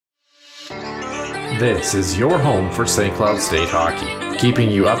This is your home for St. Cloud State hockey,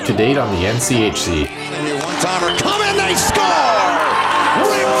 keeping you up to date on the NCHC. And your one-timer come in, they score!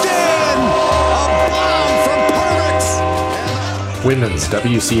 Ripped in! A bomb from Parvix! Women's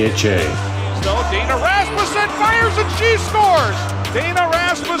WCHA. So Dana Rasmussen fires and she scores! Dana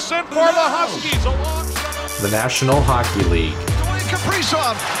Rasmussen for the Huskies alongside The National Hockey League. Dwayne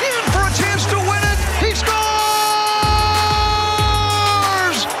Kaprizov in for a chance to win it! He scores!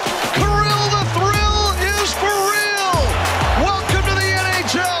 Kirill, the thrill is for real! Welcome to the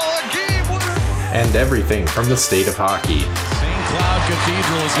NHL, a game winner! And everything from the state of hockey. St. Cloud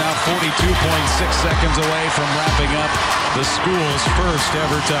Cathedral is now 42.6 seconds away from wrapping up the school's first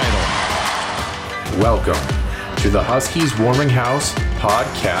ever title. Welcome to the Huskies Warming House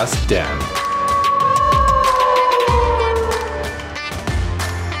Podcast Den.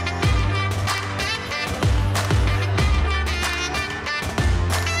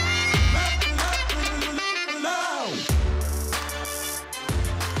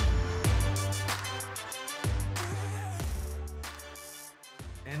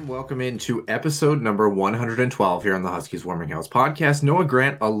 Welcome into episode number 112 here on the Huskies Warming House Podcast. Noah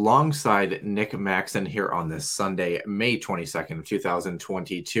Grant alongside Nick Maxon here on this Sunday, May 22nd,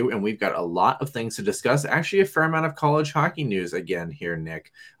 2022. And we've got a lot of things to discuss. Actually, a fair amount of college hockey news again here,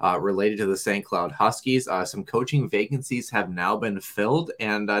 Nick, related to the St. Cloud Huskies. Some coaching vacancies have now been filled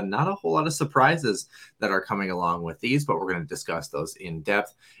and not a whole lot of surprises that are coming along with these, but we're going to discuss those in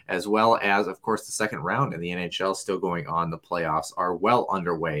depth, as well as, of course, the second round in the NHL still going on. The playoffs are well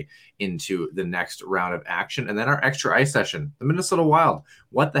underway into the next round of action. And then our extra ice session, the Minnesota Wild.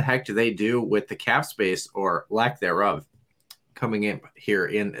 What the heck do they do with the cap space or lack thereof coming in here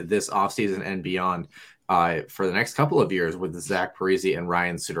in this offseason and beyond for the next couple of years with the Zach Parise and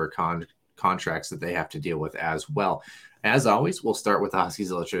Ryan Suter contracts that they have to deal with as well. As always, we'll start with the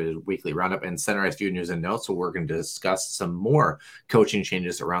Huskies Illustrated Weekly Roundup and Center Ice View News and Notes. So we're going to discuss some more coaching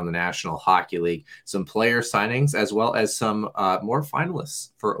changes around the National Hockey League, some player signings, as well as some more finalists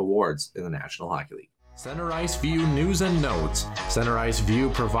for awards in the National Hockey League. Center Ice View News and Notes. Center Ice View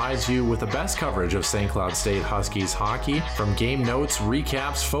provides you with the best coverage of St. Cloud State Huskies hockey, from game notes,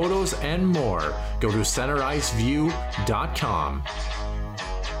 recaps, photos, and more. Go to centericeview.com.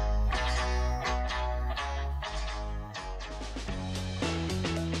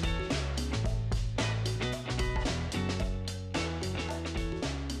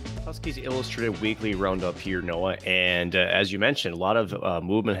 Huskies Illustrated Weekly Roundup here, Noah. And as you mentioned, a lot of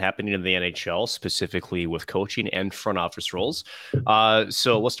movement happening in the NHL, specifically with coaching and front office roles.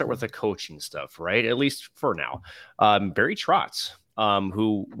 So let's start with the coaching stuff, right? At least for now. Barry Trotz,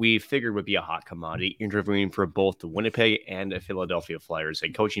 who we figured would be a hot commodity, interviewing for both the Winnipeg and the Philadelphia Flyers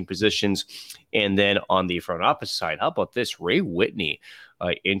head coaching positions. And then on the front office side, how about this? Ray Whitney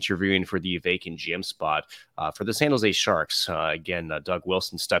interviewing for the vacant GM spot for the San Jose Sharks. Again, Doug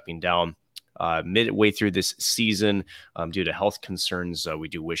Wilson stepping down midway through this season due to health concerns. We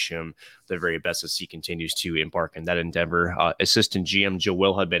do wish him the very best as he continues to embark on that endeavor. Assistant GM Joe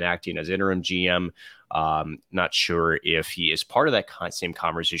Will had been acting as interim GM. Not sure if he is part of that same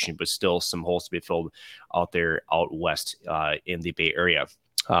conversation, but still some holes to be filled out there out west in the Bay Area.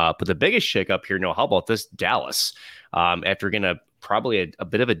 But the biggest shakeup here, how about this? Dallas, after getting probably a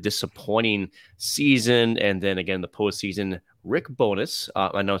bit of a disappointing season, and then again the postseason, Rick Bowness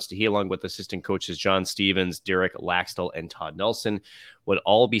announced that he, along with assistant coaches John Stevens, Derek Laxdell, and Todd Nelson, would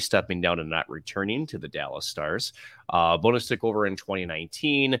all be stepping down and not returning to the Dallas Stars. Bowness took over in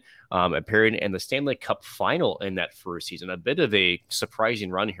 2019, appearing in the Stanley Cup final in that first season. A bit of a surprising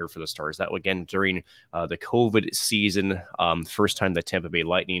run here for the Stars. That, again, during the COVID season, first time the Tampa Bay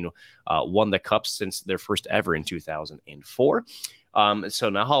Lightning won the Cup since their first ever in 2004. So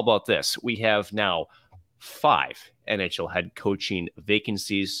now how about this? We have now 5 NHL head coaching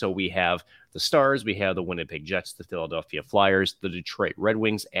vacancies. So we have the Stars, we have the Winnipeg Jets, the Philadelphia Flyers, the Detroit Red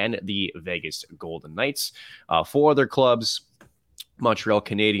Wings, and the Vegas Golden Knights. 4 other clubs, Montreal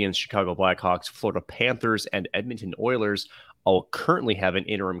Canadiens, Chicago Blackhawks, Florida Panthers, and Edmonton Oilers, all currently have an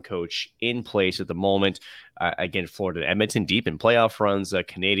interim coach in place at the moment. Again, Florida, Edmonton deep in playoff runs,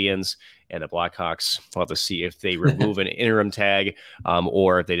 Canadians and the Blackhawks. We'll have to see if they remove an interim tag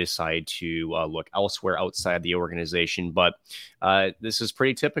or if they decide to look elsewhere outside the organization. But this is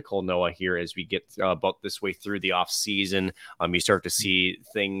pretty typical, Noah, here as we get about this way through the off season. You start to see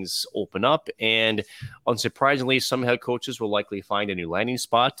things open up, and unsurprisingly, some head coaches will likely find a new landing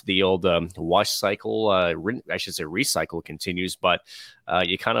spot. The old wash cycle, recycle continues, but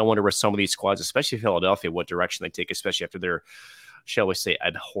you kind of wonder where some of these squads, especially Philadelphia, what direction they take, especially after their, shall we say,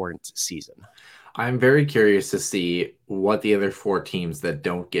 abhorrent season. I'm very curious to see what the other four teams that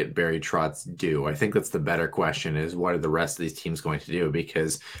don't get Barry Trotz do. I think that's the better question is what are the rest of these teams going to do?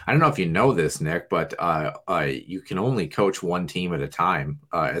 Because I don't know if you know this, Nick, but you can only coach one team at a time,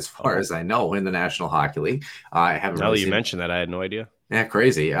 as far Oh, as I know, in the National Hockey League. I haven't now really that you seen. mentioned that, I had no idea. Yeah,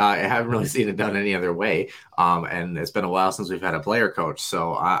 crazy. I haven't really seen it done any other way. And it's been a while since we've had a player coach.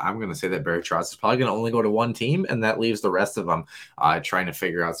 So I'm going to say that Barry Trotz is probably going to only go to one team, and that leaves the rest of them trying to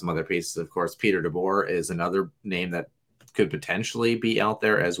figure out some other pieces. Of course, Peter DeBoer is another name that could potentially be out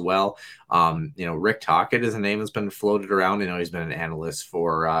there as well. Rick Tocchet is a name that's been floated around. He's been an analyst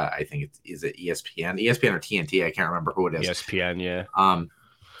for, I think is it ESPN or TNT? I can't remember who it is. ESPN, yeah.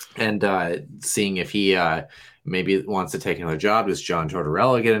 And seeing if he maybe wants to take another job. Does John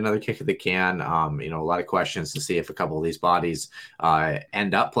Tortorella get another kick at the can? A lot of questions to see if a couple of these bodies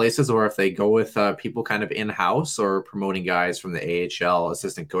end up places or if they go with people kind of in-house or promoting guys from the AHL,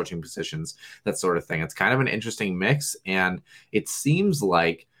 assistant coaching positions, that sort of thing. It's kind of an interesting mix. And it seems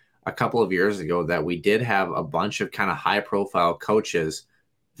like a couple of years ago that we did have a bunch of kind of high-profile coaches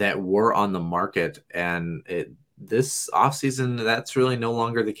that were on the market, and this offseason, that's really no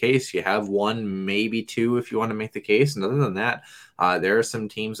longer the case. You have one, maybe two, if you want to make the case. And other than that, there are some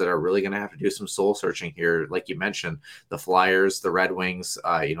teams that are really going to have to do some soul searching here. Like you mentioned, the Flyers, the Red Wings,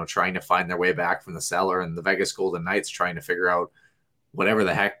 trying to find their way back from the cellar, and the Vegas Golden Knights trying to figure out whatever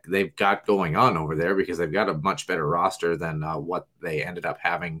the heck they've got going on over there, because they've got a much better roster than what they ended up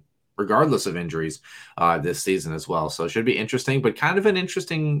having regardless of injuries this season as well. So it should be interesting, but kind of an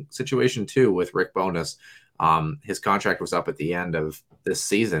interesting situation too with Rick Bowness. His contract was up at the end of this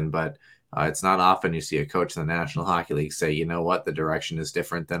season, but it's not often you see a coach in the National Hockey League say, you know what, the direction is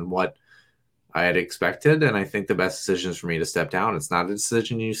different than what I had expected. And I think the best decision is for me to step down. It's not a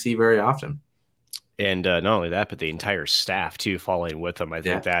decision you see very often. And not only that, but the entire staff too following with them. I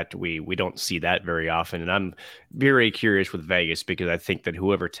think that we don't see that very often. And I'm very curious with Vegas because I think that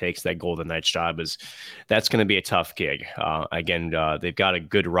whoever takes that Golden Knights job that's going to be a tough gig. Again, they've got a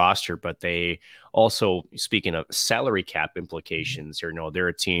good roster, but they also, speaking of salary cap implications, they're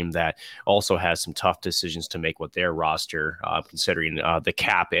a team that also has some tough decisions to make with their roster, considering the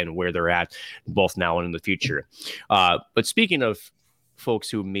cap and where they're at both now and in the future. But speaking of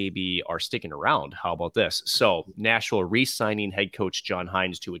folks who maybe are sticking around, how about this? So Nashville re-signing head coach John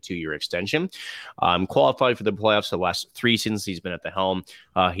Hynes to a 2-year extension. Qualified for the playoffs the last 3 seasons he's been at the helm.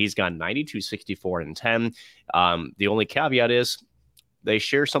 He's gone 92, 64, and 10. The only caveat is they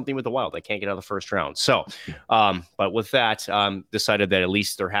share something with the Wild. They can't get out of the first round. So, but with that, decided that at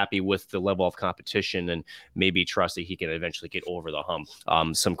least they're happy with the level of competition and maybe trust that he can eventually get over the hump.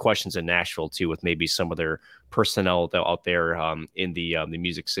 Some questions in Nashville too, with maybe some of their personnel out there in the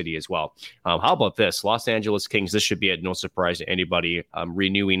Music City as well. How about this? Los Angeles Kings, this should be at no surprise to anybody,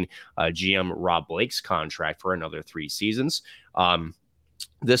 renewing GM Rob Blake's contract for another 3 seasons.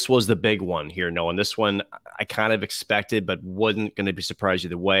 This was the big one here, Noah. And this one I kind of expected, but wasn't going to be surprised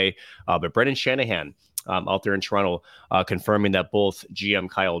either way. But Brendan Shanahan out there in Toronto confirming that both GM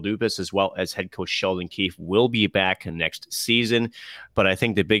Kyle Dubas as well as head coach Sheldon Keefe will be back next season. But I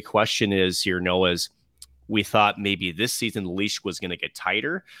think the big question is here, Noah, is we thought maybe this season the leash was going to get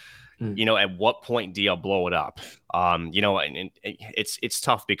tighter. At what point do you blow it up? And it's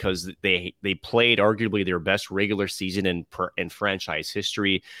tough because they played arguably their best regular season in franchise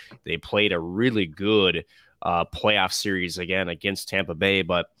history. They played a really good playoff series again against Tampa Bay,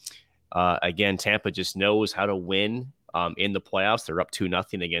 but again, Tampa just knows how to win in the playoffs. They're up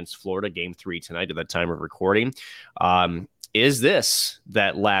 2-0 against Florida, Game 3 tonight at the time of recording. Is this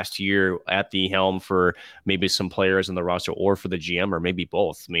that last year at the helm for maybe some players in the roster or for the GM or maybe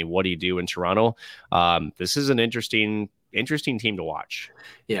both? I mean, what do you do in Toronto? This is an interesting team to watch.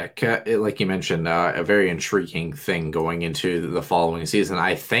 Yeah, like you mentioned, a very intriguing thing going into the following season.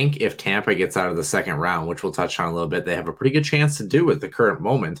 I think if Tampa gets out of the second round, which we'll touch on a little bit, they have a pretty good chance to do at the current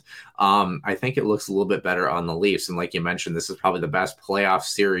moment. I think it looks a little bit better on the Leafs. And like you mentioned, this is probably the best playoff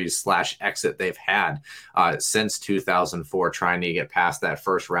series / exit they've had since 2004, trying to get past that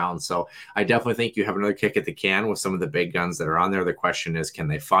first round. So I definitely think you have another kick at the can with some of the big guns that are on there. The question is, can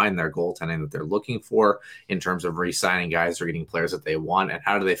they find their goaltending that they're looking for in terms of re-signing guys or getting players that they want? And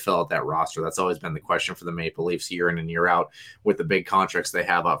how do they fill out that roster? That's always been the question for the Maple Leafs year in and year out with the big contracts they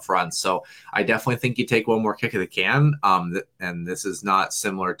have up front. So I definitely think you take one more kick at the can. And this is not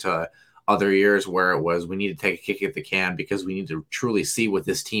similar to other years where it was we need to take a kick at the can because we need to truly see what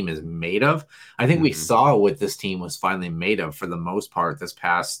this team is made of. I think we saw what this team was finally made of for the most part this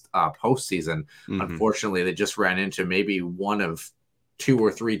past postseason. Unfortunately, they just ran into maybe one of 2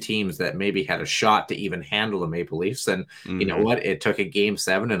 or 3 teams that maybe had a shot to even handle the Maple Leafs. And you know what? It took a game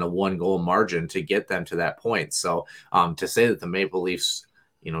 7 and a 1-goal margin to get them to that point. So to say that the Maple Leafs,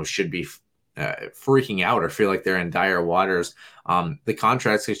 should be freaking out or feel like they're in dire waters. The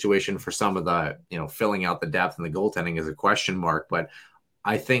contract situation for some of the, filling out the depth and the goaltending is a question mark, but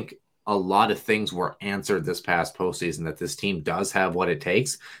I think a lot of things were answered this past postseason, that this team does have what it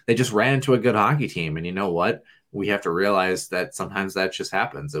takes. They just ran into a good hockey team. And you know what? We have to realize that sometimes that just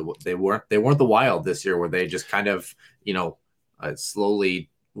happens. They weren't the Wild this year, where they just kind of,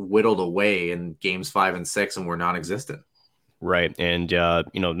 slowly whittled away in games 5 and 6 and were non-existent. Right. And,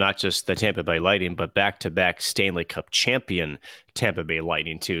 not just the Tampa Bay Lightning, but back-to-back Stanley Cup champion Tampa Bay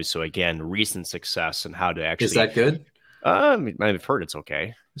Lightning, too. So, again, recent success and how to actually... Is that good? I've heard it's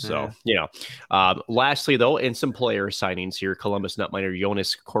okay. So, lastly, though, in some player signings here, Columbus netminer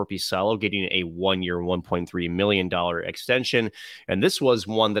Joonas Korpisalo getting a 1-year, $1.3 million extension. And this was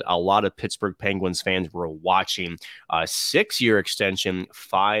one that a lot of Pittsburgh Penguins fans were watching. 6-year extension,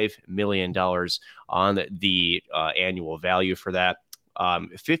 $5 million on the annual value for that.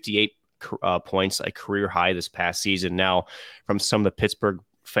 58 points, a career high this past season. Now, from some of the Pittsburgh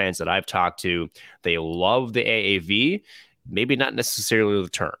fans that I've talked to, they love the AAV, maybe not necessarily the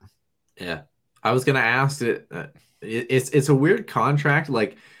term. Yeah, I was gonna ask it. It's a weird contract.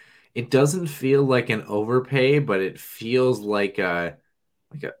 Like, it doesn't feel like an overpay, but it feels like a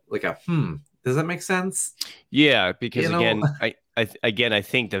Does that make sense? Yeah, because again, I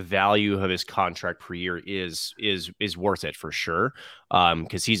think the value of his contract per year is worth it for sure.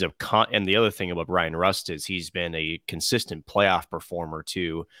 Because he's and the other thing about Brian Rust is he's been a consistent playoff performer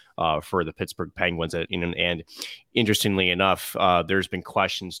too, for the Pittsburgh Penguins. And interestingly enough, there's been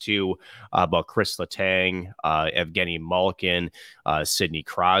questions too about Chris Letang, Evgeny Malkin, Sidney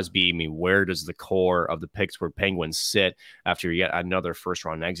Crosby. I mean, where does the core of the Pittsburgh Penguins sit after yet another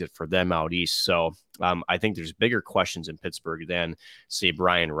first-round exit for them out east? So I think there's bigger questions in Pittsburgh than, say,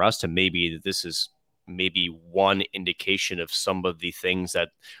 Brian Rust, and maybe this is one indication of some of the things that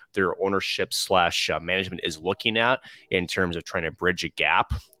their ownership / management is looking at in terms of trying to bridge a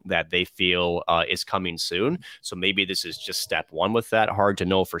gap that they feel is coming soon. So maybe this is just step one with that. Hard to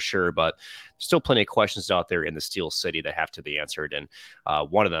know for sure, but there's still plenty of questions out there in the Steel City that have to be answered. And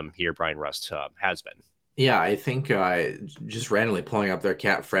one of them here, Brian Rust, has been. Yeah, I think just randomly pulling up their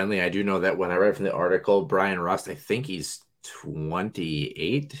cap friendly, I do know that when I read from the article, Brian Rust, I think he's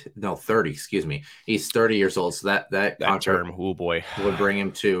 30, excuse me. He's 30 years old. So that term, oh boy, would bring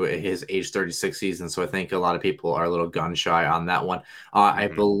him to his age 36 season. So I think a lot of people are a little gun shy on that one. I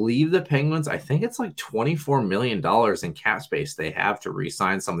believe the Penguins, I think it's like $24 million in cap space they have to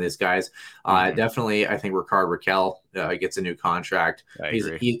re-sign some of these guys. Definitely, I think Rickard Rakell gets a new contract. He's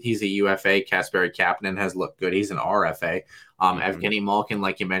a UFA. Kasperi Kapanen has looked good. He's an RFA. Evgeny Malkin,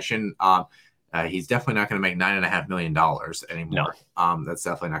 like you mentioned, he's definitely not going to make $9.5 million anymore. No. That's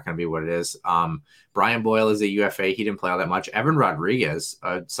definitely not going to be what it is. Brian Boyle is a UFA. He didn't play all that much. Evan Rodriguez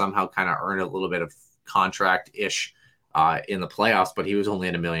somehow kind of earned a little bit of contract-ish in the playoffs, but he was only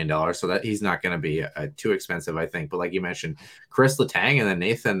at $1 million, so that he's not going to be too expensive, I think. But like you mentioned, Chris Letang and then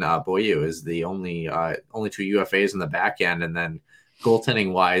Nathan Beaulieu is the only two UFAs in the back end, and then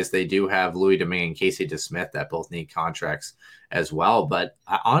goaltending-wise, they do have Louis Domingue and Casey DeSmith that both need contracts as well. But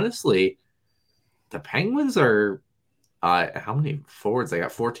honestly, the Penguins are how many forwards? They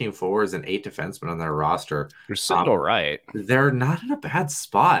got 14 forwards and 8 defensemen on their roster. They're sitting all right. They're not in a bad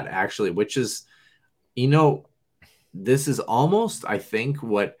spot, actually, which is, this is almost, I think,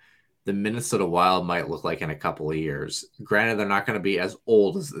 what the Minnesota Wild might look like in a couple of years. Granted, they're not going to be as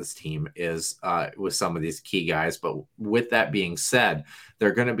old as this team is with some of these key guys. But with that being said,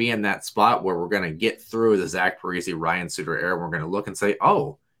 they're going to be in that spot where we're going to get through the Zach Parise, Ryan Suter era. We're going to look and say,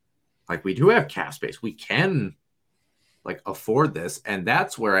 oh, like, we do have cap space. We can afford this. And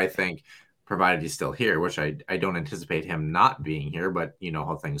that's where I think, provided he's still here, which I don't anticipate him not being here, but you know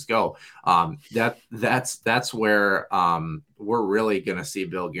how things go. That's where we're really going to see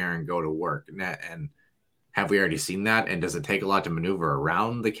Bill Guerin go to work. And have we already seen that? And does it take a lot to maneuver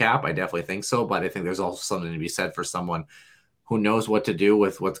around the cap? I definitely think so. But I think there's also something to be said for someone who knows what to do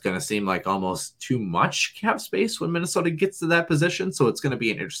with what's going to seem like almost too much cap space when Minnesota gets to that position. So it's going to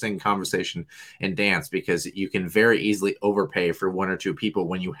be an interesting conversation and dance, because you can very easily overpay for 1 or 2 people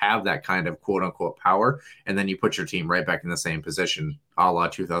when you have that kind of quote unquote power. And then you put your team right back in the same position, a la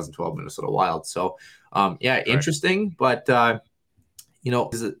 2012 Minnesota Wild. So interesting. But,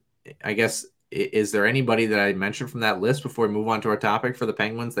 is there anybody that I mentioned from that list before we move on to our topic for the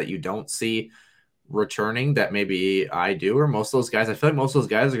Penguins that you don't see returning that maybe I do, or most of those guys. I feel like most of those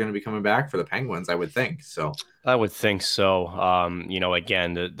guys are going to be coming back for the Penguins, I would think. So I would think so.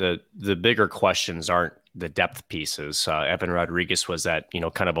 Again, the bigger questions aren't the depth pieces. Evan Rodriguez was that,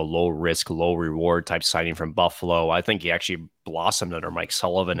 kind of a low risk, low reward type signing from Buffalo. I think he actually blossomed under Mike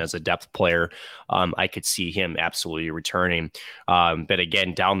Sullivan as a depth player. I could see him absolutely returning. But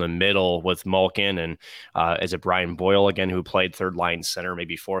again, down the middle with Malkin and as a Brian Boyle again, who played third line center,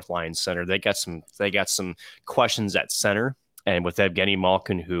 maybe fourth line center. They got some questions at center. And with Evgeny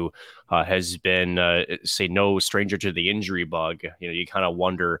Malkin, who has been, say, no stranger to the injury bug, you kind of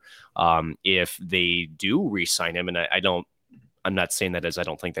wonder if they do re-sign him. And I'm not saying that as I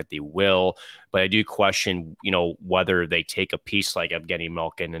don't think that they will, but I do question, whether they take a piece like Evgeny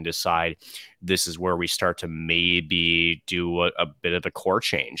Malkin and decide this is where we start to maybe do a bit of a core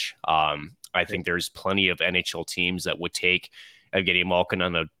change. I think there's plenty of NHL teams that would take Evgeny Malkin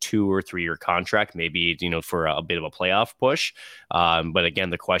on a 2 or 3 year contract, maybe, for a bit of a playoff push. But again,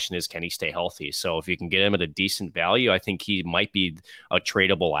 the question is, can he stay healthy? So if you can get him at a decent value, I think he might be a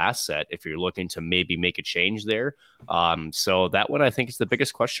tradable asset if you're looking to maybe make a change there. So that one, I think, is the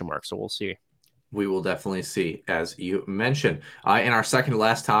biggest question mark. So we'll see. We will definitely see, as you mentioned. In our second to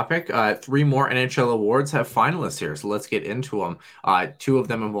last topic, 3 more NHL awards have finalists here, so let's get into them. 2 of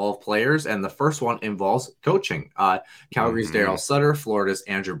them involve players, and the first one involves coaching. Calgary's Daryl Sutter, Florida's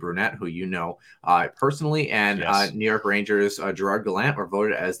Andrew Brunette, who you know personally, and yes. New York Rangers' Gerard Gallant were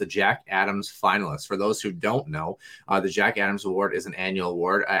voted as the Jack Adams finalists. For those who don't know, the Jack Adams Award is an annual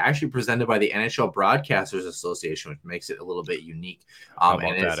award actually presented by the NHL Broadcasters Association, which makes it a little bit unique. How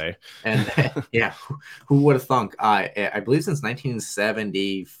about that, eh? And yeah, who would have thunk? I believe since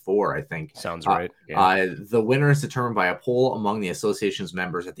 1974, I think. Sounds right. Yeah. The winner is determined by a poll among the association's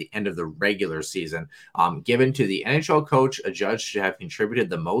members at the end of the regular season, given to the NHL coach, a judge to have contributed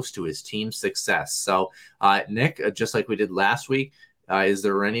the most to his team's success. So, Nick, just like we did last week, is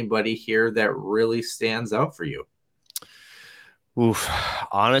there anybody here that really stands out for you? Oof,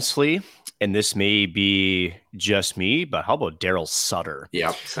 honestly, and this may be just me, but how about Daryl Sutter?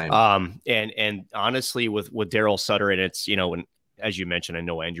 Yeah, same. And honestly, with Daryl Sutter, and it's, and as you mentioned, I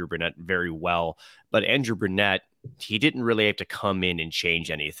know Andrew Brunette very well, but Andrew Brunette, he didn't really have to come in and change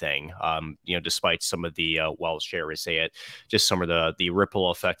anything. Despite some of the, share we say it, just some of the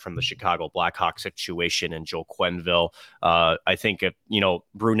ripple effect from the Chicago Blackhawks situation and Joe Quenneville. I think if,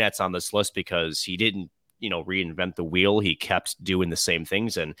 Brunette's on this list because he didn't, reinvent the wheel. He kept doing the same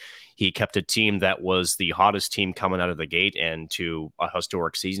things, and he kept a team that was the hottest team coming out of the gate and to a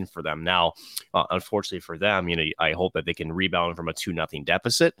historic season for them. Now, unfortunately for them, I hope that they can rebound from a 2-0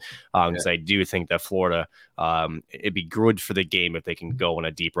 deficit. Because I do think that Florida, it'd be good for the game if they can go on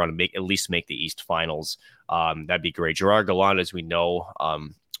a deep run and at least make the East Finals. That'd be great. Gerard Gallant, as we know,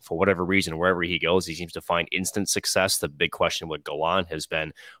 for whatever reason, wherever he goes, he seems to find instant success. The big question with Gallant has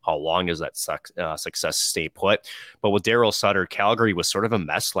been, how long does that success stay put? But with Daryl Sutter, Calgary was sort of a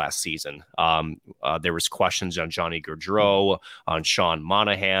mess last season. There was questions on Johnny Gaudreau, on Sean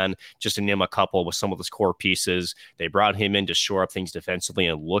Monahan, just to name a couple with some of the core pieces. They brought him in to shore up things defensively,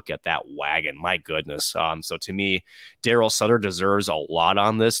 and look at that wagon. My goodness. So to me, Daryl Sutter deserves a lot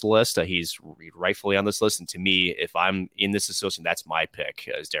on this list. He's rightfully on this list. And to me, if I'm in this association, that's my pick,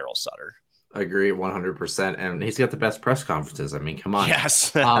 is Daryl Sutter. I agree 100%. And he's got the best press conferences. I mean, come on.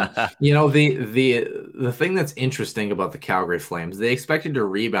 Yes. The thing that's interesting about the Calgary Flames, they expected to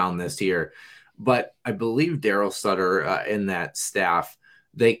rebound this year, but I believe Daryl Sutter in that staff,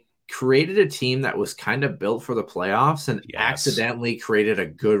 they created a team that was kind of built for the playoffs and accidentally created a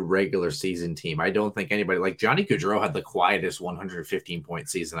good regular season team. I don't think anybody, like Johnny Gaudreau, had the quietest 115-point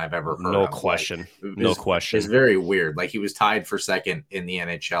season I've ever heard. No question. No question. It's very weird. Like, he was tied for second in the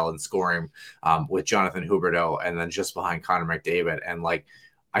NHL in scoring with Jonathan Huberdeau, and then just behind Connor McDavid. And like,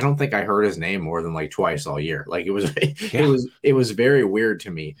 I don't think I heard his name more than like twice all year. Like, it was very weird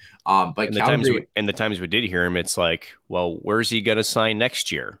to me. But the times we did hear him, it's like, well, where's he going to sign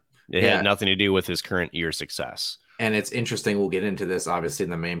next year? It had nothing to do with his current year's success. And it's interesting. We'll get into this, obviously, in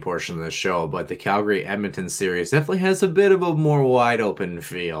the main portion of the show. But the Calgary-Edmonton series definitely has a bit of a more wide-open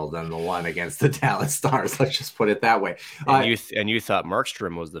feel than the one against the Dallas Stars. Let's just put it that way. And you thought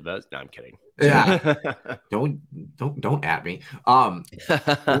Markstrom was the best? No, I'm kidding. Yeah. Don't at me.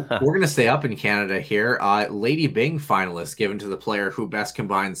 We're going to stay up in Canada here. Lady Byng finalist given to the player who best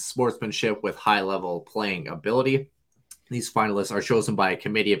combines sportsmanship with high-level playing ability. These finalists are chosen by a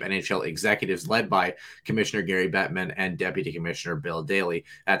committee of NHL executives led by Commissioner Gary Bettman and Deputy Commissioner Bill Daley.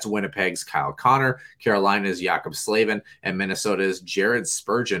 That's Winnipeg's Kyle Connor, Carolina's Jakob Slavin, and Minnesota's Jared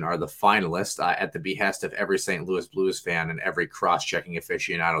Spurgeon are the finalists at the behest of every St. Louis Blues fan and every cross-checking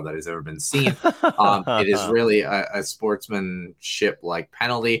aficionado that has ever been seen. It is really a sportsmanship-like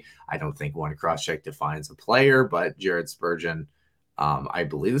penalty. I don't think one cross-check defines a player, but Jared Spurgeon, I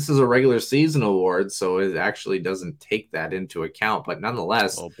believe this is a regular season award, so it actually doesn't take that into account. But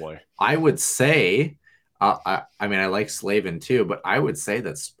nonetheless, Oh boy, I would say, I mean, I like Slavin too, but I would say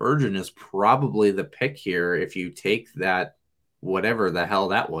that Spurgeon is probably the pick here if you take that, whatever the hell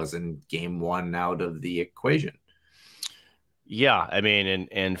that was in game one out of the equation. Yeah, I mean,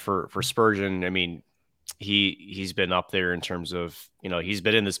 and for Spurgeon, I mean, he's been up there in terms of, he's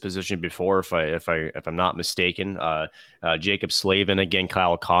been in this position before, if I'm not mistaken. Jacob Slavin, again,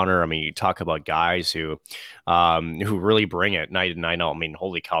 Kyle Connor. I mean, you talk about guys who really bring it night in, night out. I mean,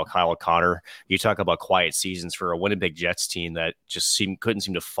 holy cow, Kyle Connor. You talk about quiet seasons for a Winnipeg Jets team that just couldn't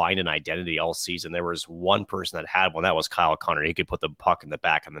seem to find an identity all season. There was one person that had one. That was Kyle Connor. He could put the puck in the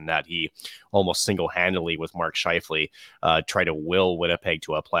back of the net. He almost single-handedly with Mark Scheifele tried to will Winnipeg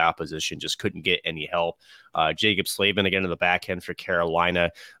to a playoff position. Just couldn't get any help. Jacob Slavin, again, in the back end for Carolina,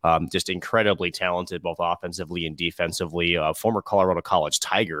 just incredibly talented, both offensively and defensively. Former Colorado College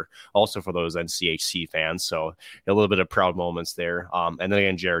Tiger, also for those NCHC fans. So a little bit of proud moments there. And then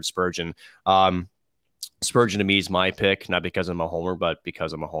again, Jared Spurgeon. Spurgeon to me is my pick, not because I'm a homer, but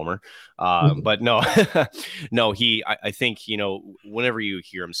because I'm a homer. But no, no, I think, whenever you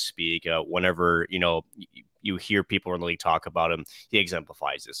hear him speak, whenever, you hear people in the league talk about him, he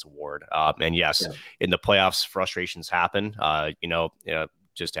exemplifies this award. And yes, in the playoffs, frustrations happen.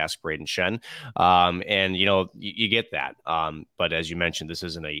 Just ask Braden Shen. And, you get that. But as you mentioned, this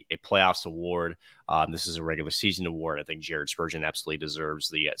isn't a playoffs award. This is a regular season award. I think Jared Spurgeon absolutely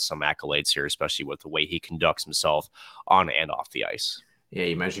deserves some accolades here, especially with the way he conducts himself on and off the ice. Yeah,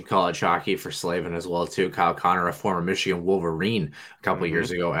 you mentioned college hockey for Slavin as well, too. Kyle Connor, a former Michigan Wolverine a couple of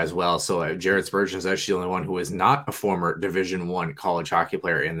years ago as well. So Jared Spurgeon is actually the only one who is not a former Division I college hockey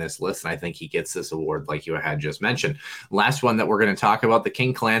player in this list, and I think he gets this award like you had just mentioned. Last one that we're going to talk about, the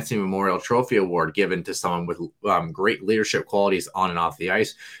King Clancy Memorial Trophy Award, given to someone with great leadership qualities on and off the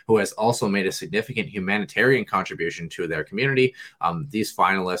ice, who has also made a significant humanitarian contribution to their community. These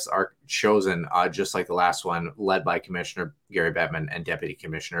finalists are chosen just like the last one, led by Commissioner Gary Bettman and Deputy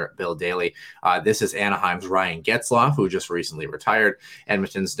Commissioner Bill Daley. This is Anaheim's Ryan Getzlaf, who just recently retired,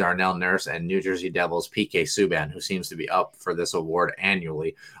 Edmonton's Darnell Nurse, and New Jersey Devils' PK Subban, who seems to be up for this award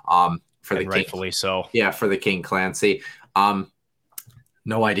annually. For the rightfully so. Yeah, for the King Clancy.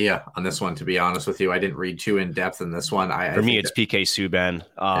 No idea on this one, to be honest with you. I didn't read too in depth in this one. For me, it's PK Subban.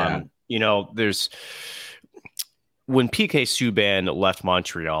 When PK Subban left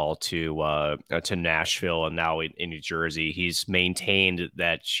Montreal to Nashville and now in New Jersey, he's maintained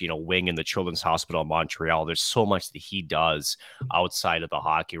that wing in the Children's Hospital in Montreal. There's so much that he does outside of the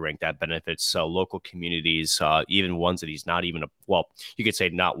hockey rink that benefits local communities, even ones that he's not even you could say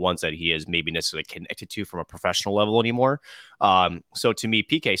not ones that he is maybe necessarily connected to from a professional level anymore. So to me,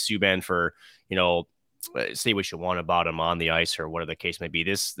 PK Subban, for say what you want about him on the ice or whatever the case may be,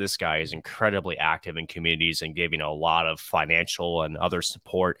 this guy is incredibly active in communities and giving a lot of financial and other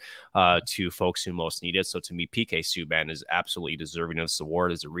support to folks who most need it. So to me, PK Subban is absolutely deserving of this award.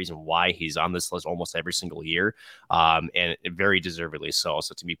 There's a reason why he's on this list almost every single year, and very deservedly so.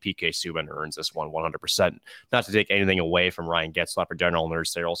 So to me, PK Subban earns this one 100%. Not to take anything away from Ryan Getzlaf or Darnell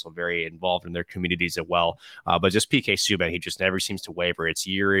Nurse. They're also very involved in their communities as well. But just PK Subban, he just never seems to waver. It's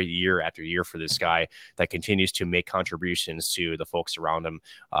year after year for this guy that continues to make contributions to the folks around him.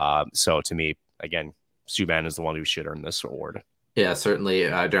 So to me, again, Subban is the one who should earn this award. Yeah, certainly.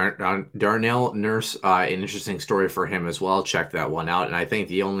 Darnell Nurse, an interesting story for him as well. Check that one out. And I think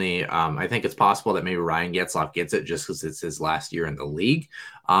I think it's possible that maybe Ryan Getzlaf gets it just because it's his last year in the league.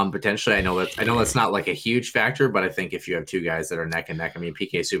 Potentially, I know that's not like a huge factor, but I think if you have two guys that are neck and neck, I mean,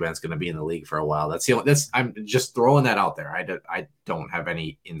 PK Subban's going to be in the league for a while. I'm just throwing that out there. I don't have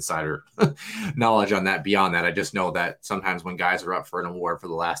any insider knowledge on that. Beyond that, I just know that sometimes when guys are up for an award for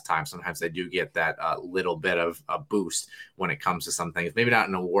the last time, sometimes they do get that little bit of a boost when it comes to some things. Maybe not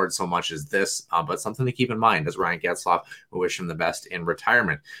an award so much as this, but something to keep in mind as Ryan Getzlaf. We wish him the best in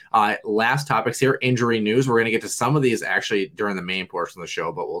retirement. Last topics here, injury news. We're going to get to some of these actually during the main portion of the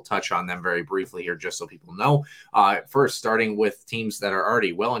show, but we'll touch on them very briefly here just so people know. First, starting with teams that are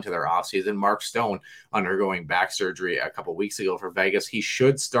already well into their offseason, Mark Stone undergoing back surgery a couple weeks ago for Vegas. He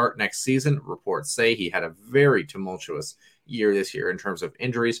should start next season. Reports say he had a very tumultuous year this year in terms of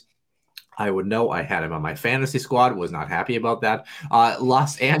injuries. I would know. I had him on my fantasy squad, was not happy about that.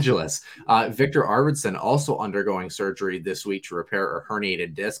 Los Angeles, Victor Arvidsson also undergoing surgery this week to repair a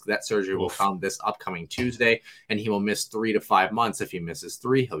herniated disc. That surgery will come this upcoming Tuesday, and he will miss 3 to 5 months. If he misses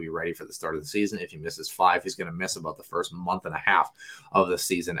 3, he'll be ready for the start of the season. If he misses 5, he's going to miss about the first month and a half of the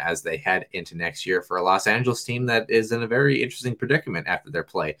season as they head into next year for a Los Angeles team that is in a very interesting predicament after their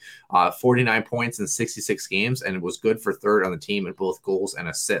play. 49 points in 66 games, and was good for third on the team in both goals and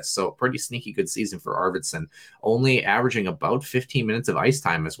assists. So pretty sneaky good season for Arvidsson, only averaging about 15 minutes of ice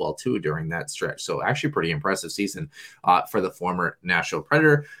time as well too during that stretch. So actually pretty impressive season for the former Nashville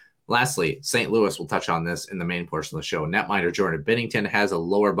Predator. Lastly, St. Louis, will touch on this in the main portion of the show. Netminder Jordan Binnington has a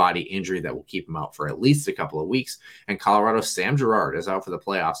lower body injury that will keep him out for at least a couple of weeks, and Colorado's Sam Girard is out for the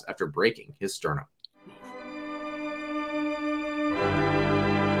playoffs after breaking his sternum.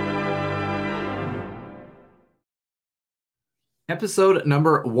 Episode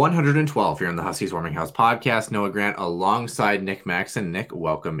number 112 here on the Huskies Warming House podcast. Noah Grant alongside Nick Maxon. Nick,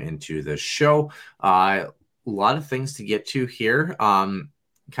 welcome into the show. A lot of things to get to here.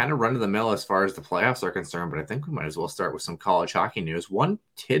 Kind of run of the mill as far as the playoffs are concerned, but I think we might as well start with some college hockey news. One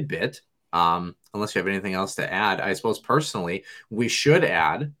tidbit, unless you have anything else to add, I suppose personally, we should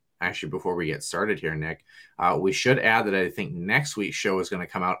add, actually, before we get started here, Nick, we should add that I think next week's show is going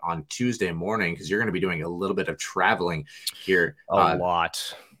to come out on Tuesday morning because you're going to be doing a little bit of traveling here. A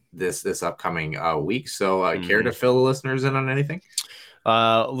lot. This upcoming week. So care to fill the listeners in on anything?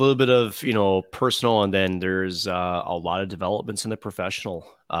 A little bit of, personal, and then there's a lot of developments in the professional.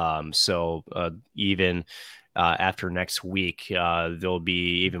 So even after next week, there'll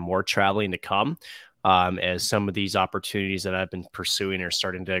be even more traveling to come. As some of these opportunities that I've been pursuing are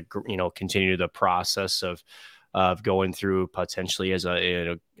starting to, continue the process of going through potentially as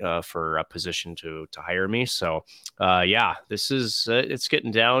for a position to hire me. So, this is it's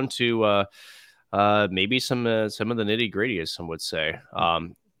getting down to maybe some of the nitty gritty, as some would say.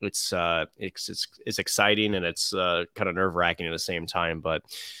 It's exciting, and it's kind of nerve wracking at the same time. But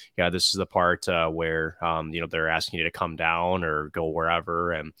yeah, this is the part where they're asking you to come down or go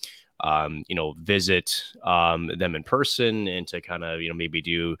wherever and visit them in person, and to kind of, maybe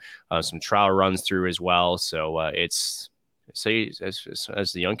do some trial runs through as well. So it's, as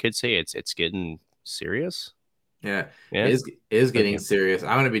the young kids say, it's getting serious. Yeah. Is getting serious.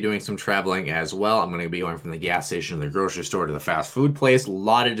 I'm going to be doing some traveling as well. I'm going to be going from the gas station to the grocery store to the fast food place. A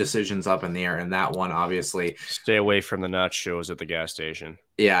lot of decisions up in the air, and that one, obviously. Stay away from the nachos at the gas station.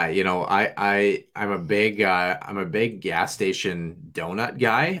 Yeah, I'm a big gas station donut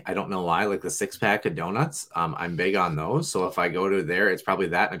guy. I don't know why, like the 6-pack of donuts. I'm big on those. So if I go to there, it's probably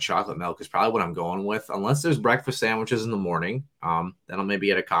that, and a chocolate milk is probably what I'm going with. Unless there's breakfast sandwiches in the morning, then I'll maybe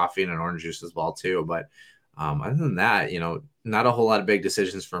get a coffee and an orange juice as well too. But other than that, not a whole lot of big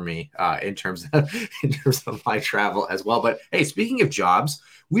decisions for me in terms of my travel as well. But hey, speaking of jobs,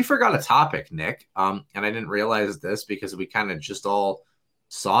 we forgot a topic, Nick, and I didn't realize this because we kind of just all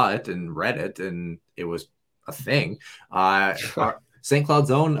saw it and read it, and it was a thing. St.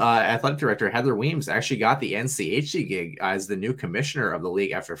 Cloud's own athletic director Heather Weems actually got the NCHC gig as the new commissioner of the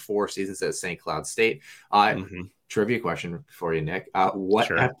league after 4 seasons at St. Cloud State. Trivia question for you, Nick.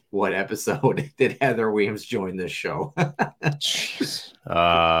 What episode did Heather Weems join this show? Jeez.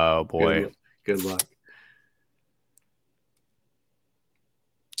 Oh, boy. Good luck.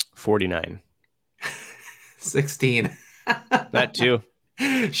 49. 16. That too.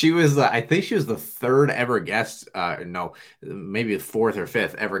 She was, I think she was the 3rd ever guest. No, maybe the 4th or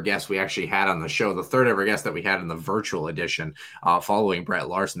 5th ever guest we actually had on the show. The 3rd ever guest that we had in the virtual edition, following Brett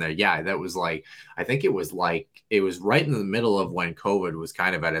Larson there. Yeah, that was I think it was right in the middle of when COVID was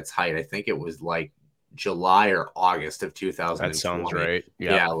kind of at its height. I think it was July or August of 2020. That sounds right.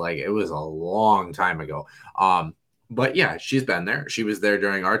 Yeah, it was a long time ago. But yeah, she's been there. She was there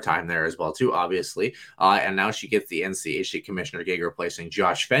during our time there as well, too, obviously. And now she gets the NCHC commissioner gig, replacing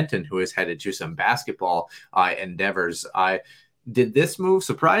Josh Fenton, who is headed to some basketball endeavors. Did this move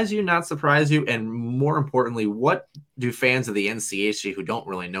surprise you, not surprise you? And more importantly, what do fans of the NCHC who don't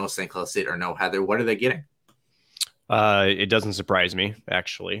really know St. Cloud State or know Heather, what are they getting? It doesn't surprise me,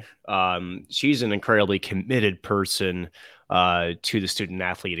 actually. She's an incredibly committed person to the student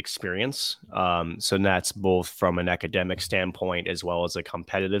athlete experience. So that's both from an academic standpoint as well as a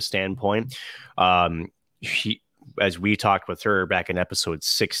competitive standpoint. As we talked with her back in episode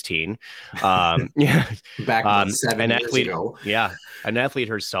 16, back 7 years ago. Yeah. An athlete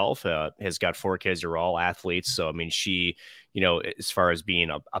herself has got 4 kids who are all athletes. So, I mean, she, as far as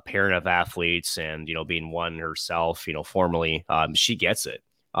being a parent of athletes and, being one herself, formally, she gets it.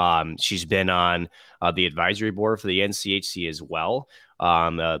 She's been on the advisory board for the NCHC as well.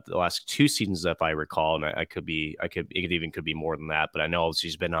 The last 2 seasons, if I recall, and it could be more than that, but I know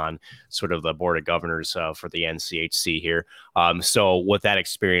she's been on sort of the board of governors for the NCHC here. So with that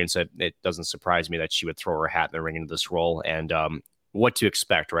experience, it doesn't surprise me that she would throw her hat in the ring into this role, and what to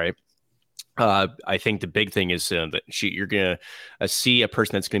expect, right? I think the big thing is that you're going to see a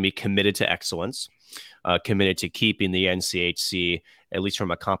person that's going to be committed to excellence, committed to keeping the NCHC, at least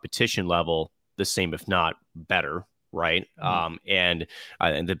from a competition level, the same, if not better, right? And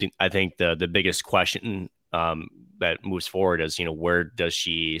I think the biggest question that moves forward is, where does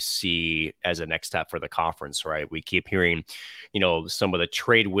she see as a next step for the conference, right? We keep hearing, some of the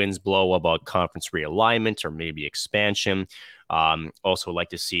trade winds blow about conference realignment or maybe expansion. Also like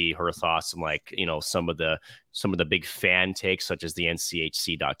to see her thoughts on some of the big fan takes, such as the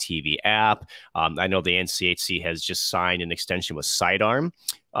NCHC.TV app. I know the NCHC has just signed an extension with Sidearm,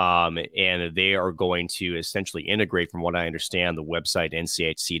 and they are going to essentially integrate, from what I understand, the website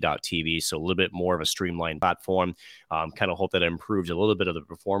NCHC.TV. So a little bit more of a streamlined platform. Kind of hope that it improves a little bit of the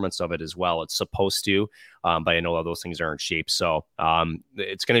performance of it as well. It's supposed to, but I know all those things are in shape. So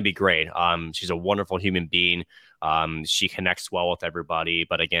it's going to be great. She's a wonderful human being. She connects well with everybody,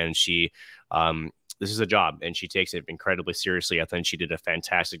 but again, this is a job, and she takes it incredibly seriously. I think she did a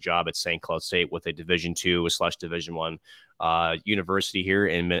fantastic job at St. Cloud State with a Division II/Division I university here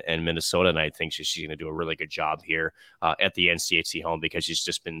in Minnesota, and I think she's going to do a really good job here at the NCHC home, because she's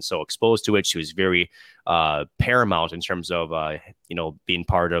just been so exposed to it. She was very paramount in terms of being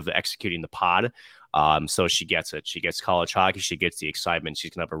part of executing the pod. So she gets it. She gets college hockey. She gets the excitement.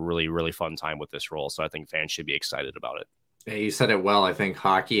 She's going to have a really, really fun time with this role. So I think fans should be excited about it. Yeah, you said it well. I think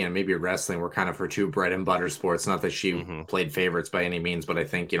hockey and maybe wrestling were kind of her 2 bread and butter sports. Not that she played favorites by any means, but I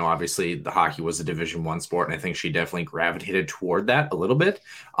think, obviously the hockey was a Division I sport, and I think she definitely gravitated toward that a little bit,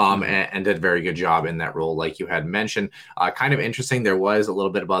 and did a very good job in that role, like you had mentioned. Kind of interesting, there was a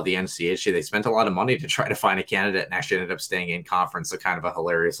little bit about the NCHC. They spent a lot of money to try to find a candidate and actually ended up staying in conference, so kind of a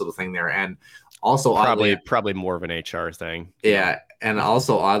hilarious little thing there. And also probably more of an HR thing. Yeah. And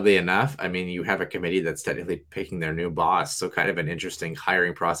also, oddly enough, I mean, you have a committee that's technically picking their new boss. So kind of an interesting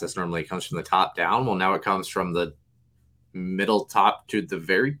hiring process. Normally it comes from the top down. Well, now it comes from the middle top to the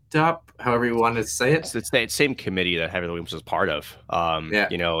very top, however you want to say it. It's the same committee that Heather Williams was part of. Yeah.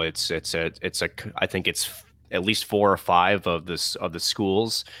 I think it's at least 4 or 5 of the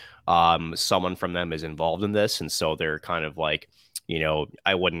schools. Someone from them is involved in this. And so they're kind of like, I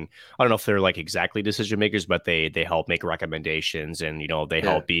don't know if they're like exactly decision makers, but they help make recommendations, and, they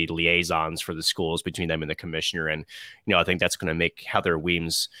help be liaisons for the schools between them and the commissioner. And, I think that's going to make Heather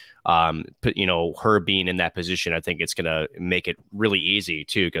Weems, her being in that position, I think it's going to make it really easy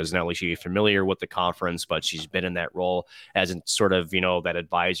too, because not only is she familiar with the conference, but she's been in that role as in sort of, that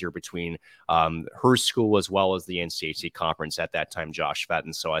advisor between her school as well as the NCHC conference at that time, Josh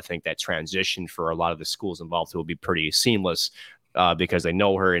Fetton. So I think that transition for a lot of the schools involved will be pretty seamless. Because they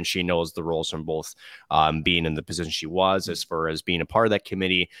know her and she knows the roles from both being in the position she was, as far as being a part of that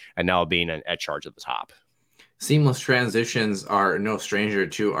committee, and now being at charge at the top. Seamless transitions are no stranger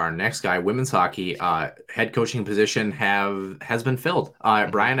to our next guy. Women's hockey head coaching position has been filled.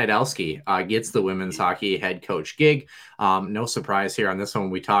 Brian Idelsky gets the women's hockey head coach gig. No surprise here on this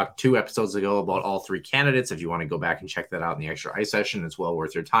one. We talked 2 episodes ago about all 3 candidates. If you want to go back and check that out in the Extra Ice session, it's well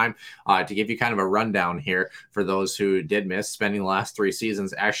worth your time. To give you kind of a rundown here for those who did miss spending the last 3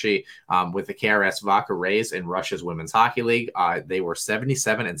 seasons, actually with the KRS Vodka Rays in Russia's Women's Hockey League, they were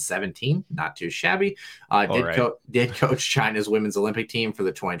 77-17, not too shabby. Did coach China's women's Olympic team for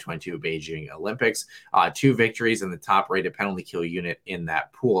the 2022 Beijing Olympics. 2 victories in the top-rated penalty kill unit in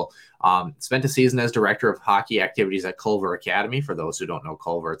that pool. Spent a season as director of hockey activities at Culver Academy. For those who don't know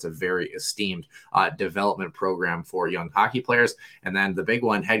Culver, it's a very esteemed development program for young hockey players. And then the big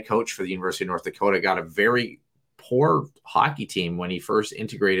one, head coach for the University of North Dakota, got a very poor hockey team when he first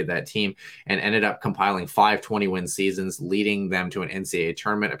integrated that team, and ended up compiling 5 20-win seasons, leading them to an NCAA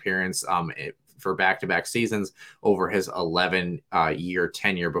tournament appearance for back-to-back seasons over his 11-year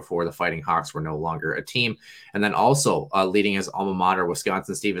tenure before the Fighting Hawks were no longer a team. And then also leading his alma mater,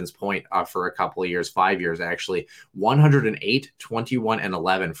 Wisconsin Stevens Point, for a couple of years, 5 years actually, 108, 21, and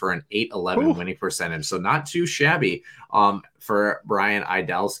 11 for an 8-11 winning percentage. So not too shabby for Brian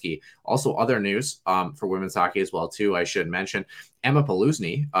Idelsky. Also other news for women's hockey as well too, I should mention. Emma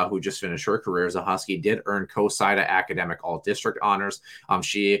Paluzny, who just finished her career as a Husky, did earn COSIDA Academic All-District honors.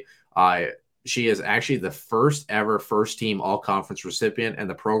 She is actually the first ever first-team all-conference recipient and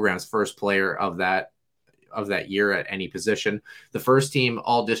the program's first player of that year at any position. The first-team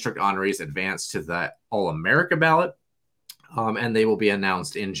all-district honorees advanced to the All-America ballot. And they will be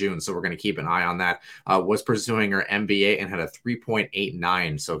announced in June. So we're going to keep an eye on that. Was pursuing her MBA and had a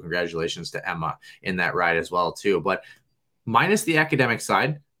 3.89. So congratulations to Emma in that ride as well, too. But minus the academic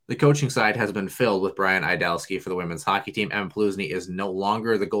side, the coaching side has been filled with Brian Idalski for the women's hockey team. Emma Plusny is no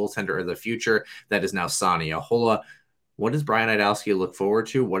longer the goaltender of the future. That is now Sani Ahola. What does Brian Idalski look forward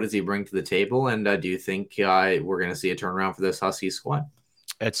to? What does he bring to the table? And do you think we're going to see a turnaround for this Husky squad?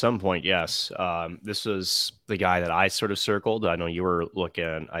 At some point, yes. This was the guy that I sort of circled. I know you were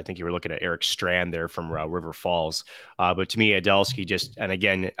looking, I think you were looking at Eric Strand there from River Falls. But to me, Adelsky just, and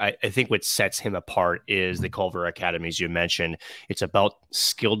again, I think what sets him apart is the Culver Academy, as you mentioned. It's about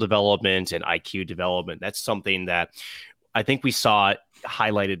skill development and IQ development. That's something that I think we saw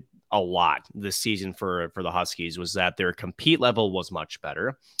highlighted a lot this season for the Huskies, was that their compete level was much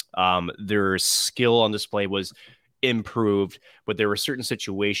better. Their skill on display was improved, but there were certain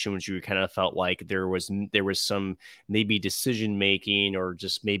situations where you kind of felt like there was some maybe decision making, or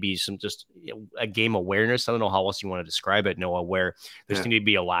just maybe some a game awareness. I don't know how else you want to describe it, Noah, where there seemed to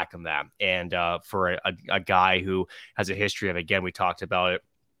be a lack of that. And for a guy who has a history of, again, we talked about it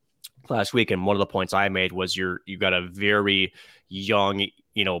last week, and one of the points I made was you got a very young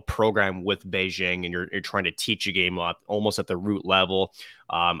program with Beijing, and you're trying to teach a game almost at the root level.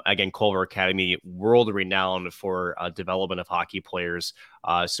 Again, Culver Academy, world renowned for development of hockey players.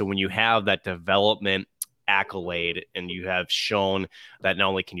 So when you have that development accolade, and you have shown that not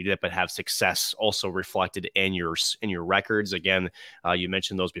only can you do that, but have success also reflected in your records. Again, you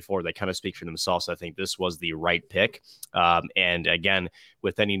mentioned those before; they kind of speak for themselves. So I think this was the right pick. And again,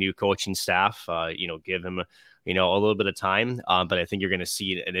 with any new coaching staff, give him a little bit of time, but I think you're going to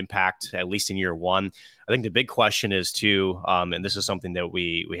see an impact at least in year one. I think the big question is too, and this is something that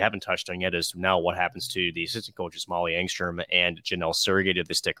we haven't touched on yet, is now what happens to the assistant coaches, Molly Engstrom and Janelle Sergey. Do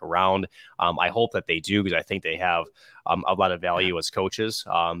they stick around? I hope that they do, because I think they have a lot of value as coaches.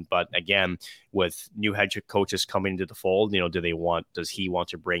 But again, with new head coaches coming into the fold, does he want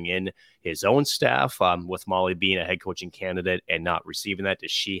to bring in his own staff? With Molly being a head coaching candidate and not receiving that, does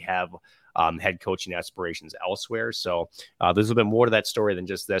she have head coaching aspirations elsewhere? So there's a bit more to that story than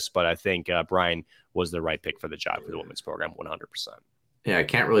just this, but I think Brian was the right pick for the job for the women's program, 100%. Yeah, I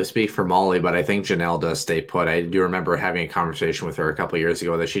can't really speak for Molly, but I think Janelle does stay put. I do remember having a conversation with her a couple of years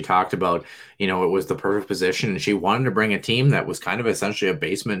ago that she talked about, it was the perfect position, and she wanted to bring a team that was kind of essentially a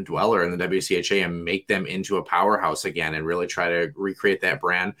basement dweller in the WCHA and make them into a powerhouse again, and really try to recreate that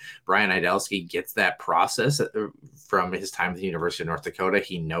brand. Brian Idalski gets that process from his time at the University of North Dakota.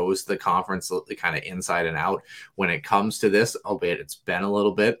 He knows the conference kind of inside and out when it comes to this, albeit it's been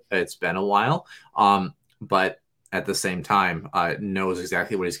a while. But at the same time, knows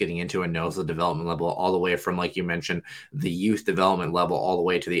exactly what he's getting into, and knows the development level all the way from, like you mentioned, the youth development level all the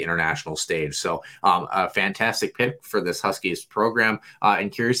way to the international stage. So a fantastic pick for this Huskies program,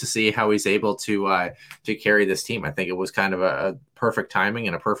 and curious to see how he's able to carry this team. I think it was kind of a perfect timing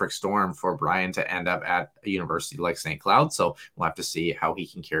and a perfect storm for Brian to end up at a university like St. Cloud. So we'll have to see how he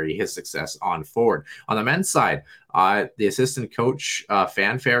can carry his success on forward. On the men's side, the assistant coach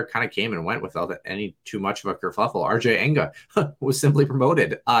fanfare kind of came and went without any too much of a kerfuffle. RJ Enga was simply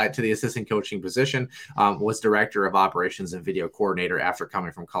promoted to the assistant coaching position, was director of operations and video coordinator after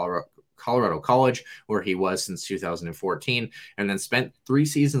coming from Colorado College, where he was since 2014, and then spent 3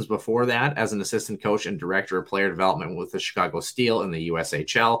 seasons before that as an assistant coach and director of player development with the Chicago Steel in the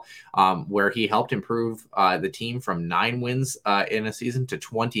USHL, where he helped improve the team from 9 wins in a season to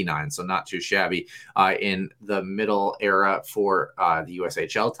 29, so not too shabby in the middle era for the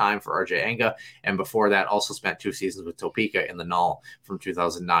USHL time for RJ Enga. And before that, also spent 2 seasons with Topeka in the Null from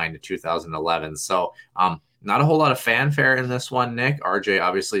 2009 to 2011. So not a whole lot of fanfare in this one, Nick. RJ,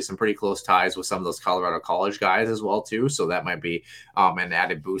 obviously, some pretty close ties with some of those Colorado College guys as well, too. So that might be an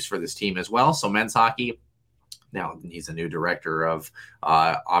added boost for this team as well. So men's hockey, now he's a new director of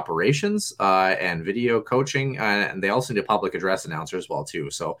operations and video coaching. And they also need a public address announcer as well,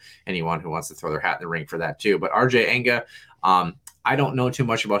 too. So anyone who wants to throw their hat in the ring for that, too. But RJ Enga, I don't know too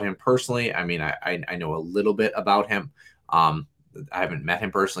much about him personally. I mean, I know a little bit about him. I haven't met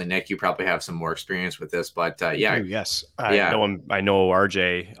him personally. Nick, you probably have some more experience with this, but yeah. Oh, yes. I know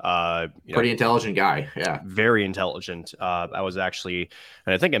RJ. Pretty intelligent guy. Yeah. Very intelligent. I was actually,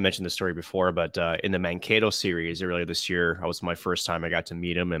 and I think I mentioned this story before, but in the Mankato series earlier this year, that was my first time I got to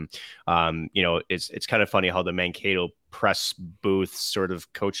meet him. And, it's kind of funny how the Mankato press booth, sort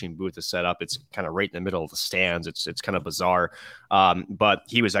of coaching booth, is set up. It's kind of right in the middle of the stands. It's kind of bizarre. But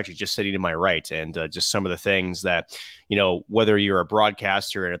he was actually just sitting to my right, and just some of the things that, whether you're a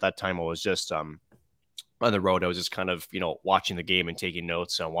broadcaster, and at that time I was just on the road, I was just kind of, watching the game and taking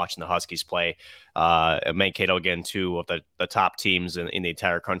notes on watching the Huskies play. Mankato, again, two of the top teams in the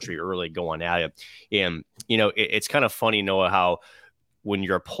entire country early going at it. And, it's kind of funny, Noah, how when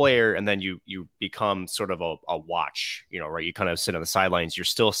you're a player and then you become sort of a watch, right? You kind of sit on the sidelines. You're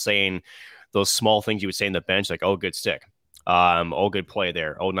still saying those small things you would say in the bench, like, oh, good stick. Oh, good play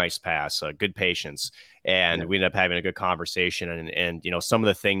there. Oh, nice pass. Good patience. And we ended up having a good conversation. And some of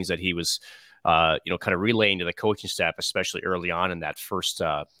the things that he was kind of relaying to the coaching staff, especially early on in that first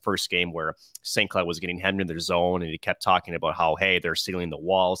game where St. Cloud was getting hemmed in their zone, and he kept talking about how, hey, they're sealing the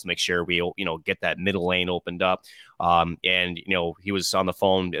walls to make sure we, get that middle lane opened up. And he was on the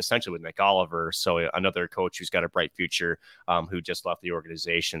phone essentially with Nick Oliver, so another coach who's got a bright future, who just left the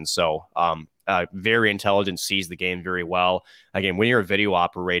organization. So very intelligent, sees the game very well. Again, when you're a video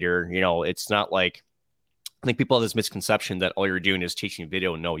operator, it's not like, I think people have this misconception that all you're doing is teaching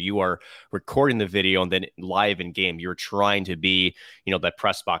video. No, you are recording the video and then live in game. You're trying to be, that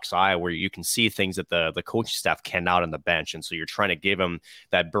press box eye where you can see things that the coaching staff cannot on the bench. And so you're trying to give them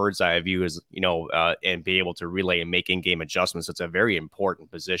that bird's eye view and be able to relay and make in-game adjustments. It's a very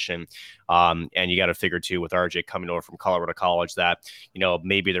important position. And you got to figure too, with RJ coming over from Colorado College, that,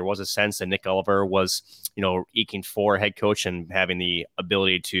 maybe there was a sense that Nick Oliver was, eking for head coach and having the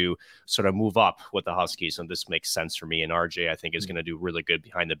ability to sort of move up with the Huskies. And this makes sense for me. And RJ, I think, is going to do really good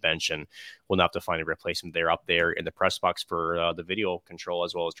behind the bench, and we'll not have to find a replacement there up there in the press box for the video control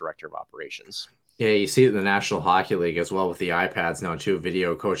as well as director of operations. Yeah, you see it in the National Hockey League as well with the iPads now too.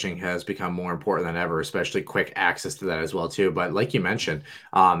 Video coaching has become more important than ever, especially quick access to that as well too. But like you mentioned,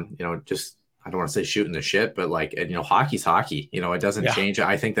 just, I don't want to say shooting the shit, but hockey's hockey. It doesn't change.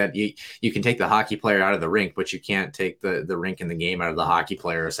 I think that you can take the hockey player out of the rink, but you can't take the rink and the game out of the hockey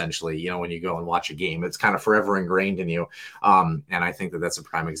player, essentially. When you go and watch a game, it's kind of forever ingrained in you. And I think that that's a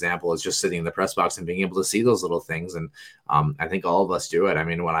prime example, is just sitting in the press box and being able to see those little things. And I think all of us do it. I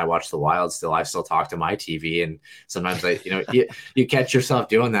mean, when I watch the Wild still, I still talk to my TV, and sometimes you catch yourself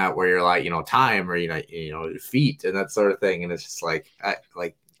doing that where you're like, time or, feet and that sort of thing. And it's just like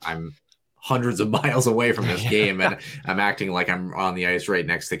I'm hundreds of miles away from this game, and I'm acting like I'm on the ice right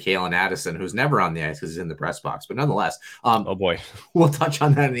next to Kalen Addison, who's never on the ice because he's in the press box. But nonetheless, oh boy, we'll touch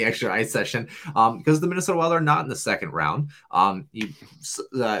on that in the extra ice session, because the Minnesota Wild are not in the second round. You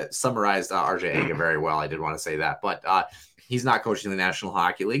summarized RJ Aga very well. I did want to say that, but he's not coaching the National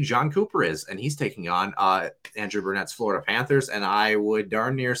Hockey League. John Cooper is, and he's taking on Andrew Burnett's Florida Panthers, and I would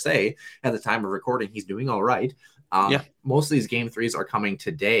darn near say at the time of recording he's doing all right. Most of these game threes are coming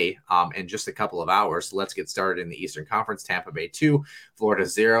today in just a couple of hours. So let's get started in the Eastern Conference. Tampa Bay 2, Florida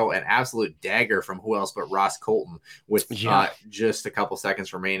 0, an absolute dagger from who else but Ross Colton with just a couple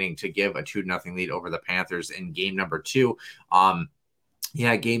seconds remaining to give a 2-0 lead over the Panthers in game number 2.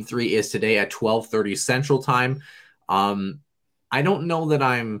 Game 3 is today at 12:30 Central Time. I don't know that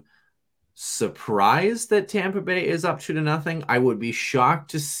I'm surprised that Tampa Bay is up 2-0. I would be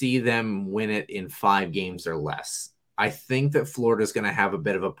shocked to see them win it in 5 games or less. I think that Florida is going to have a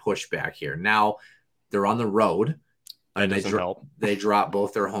bit of a pushback here. Now they're on the road, and they drop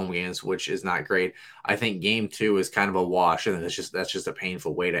both their home games, which is not great. I think game 2 is kind of a wash, and that's just a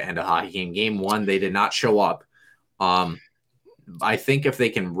painful way to end a hockey game. Game 1, they did not show up. I think if they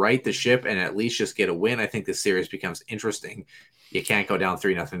can right the ship and at least just get a win, I think the series becomes interesting. You can't go down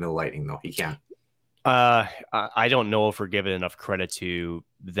 3-0 to the Lightning, though. You can't. I don't know if we're giving enough credit to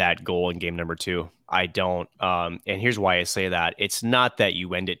that goal in game number 2. I don't. And here's why I say that. It's not that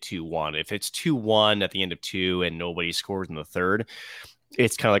you end it 2-1. If it's 2-1 at the end of 2 and nobody scores in the third,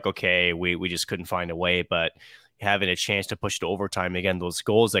 it's kind of like, okay, we just couldn't find a way. But having a chance to push to overtime, again, those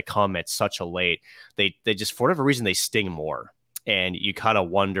goals that come at such a late, they just, for whatever reason, they sting more. And you kind of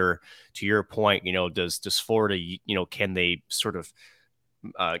wonder, to your point, does Florida, can they sort of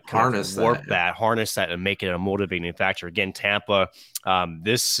harness that and make it a motivating factor? Again, Tampa,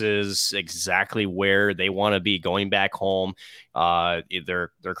 this is exactly where they want to be, going back home.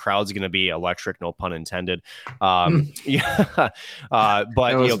 Their crowd's going to be electric, no pun intended. But that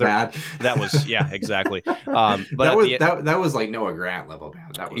was bad. That was exactly. But that was like Noah Grant level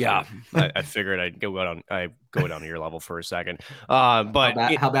bad. That was I figured I'd go down to your level for a second. But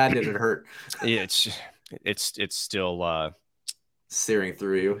how bad did it hurt? It's still searing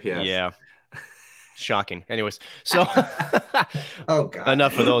through you. Yeah. Shocking. Anyways, so oh god,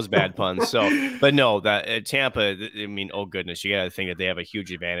 enough of those bad puns. So, but no, that Tampa, I mean, oh goodness, you got to think that they have a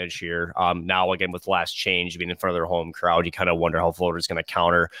huge advantage here. Now again, with last change being in front of their home crowd, you kind of wonder how Florida's going to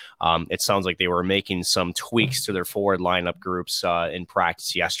counter. It sounds like they were making some tweaks to their forward lineup groups in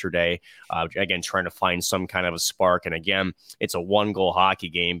practice yesterday. Again, trying to find some kind of a spark. And again, it's a 1-goal hockey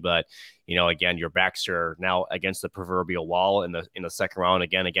game, but again, your backs are now against the proverbial wall in the second round,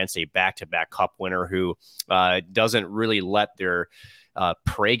 again, against a back-to-back cup winner who doesn't really let their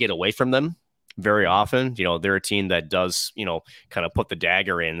prey get away from them very often. They're a team that does, kind of put the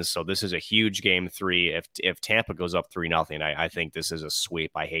dagger in. So this is a huge game 3. If Tampa goes up 3-0, I think this is a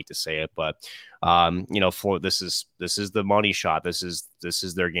sweep. I hate to say it, but this is the money shot. This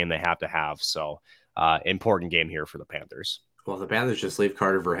is their game they have to have. So important game here for the Panthers. Well, if the Panthers just leave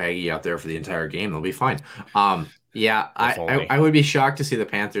Carter Verhaeghe out there for the entire game, they'll be fine. I would be shocked to see the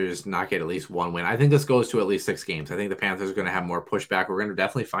Panthers not get at least one win. I think this goes to at least 6 games. I think the Panthers are going to have more pushback. We're going to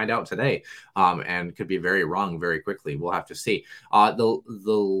definitely find out today, and could be very wrong very quickly. We'll have to see. The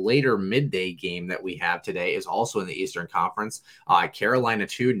later midday game that we have today is also in the Eastern Conference. Carolina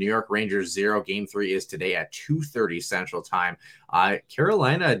 2, New York Rangers 0. Game 3 is today at 2:30 Central Time.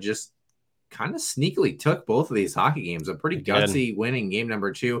 Carolina just kind of sneakily took both of these hockey games. A pretty gutsy winning game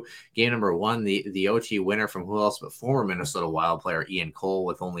number 2. Game number 1, the OT winner from who else but former Minnesota Wild player Ian Cole,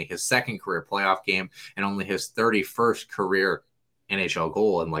 with only his 2nd career playoff game and only his 31st career NHL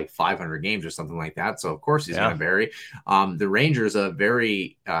goal in like 500 games or something like that. So of course he's going to vary. The Rangers, a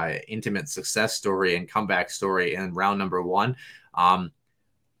very intimate success story and comeback story in round number 1.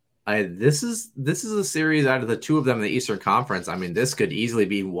 This is a series out of the 2 of them in the Eastern Conference. I mean, this could easily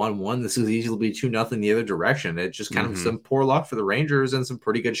be 1-1. This could easily be 2-0 the other direction. It's just kind of some poor luck for the Rangers and some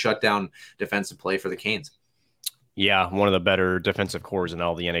pretty good shutdown defensive play for the Canes. Yeah, one of the better defensive cores in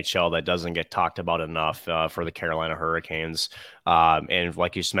all the NHL that doesn't get talked about enough for the Carolina Hurricanes. And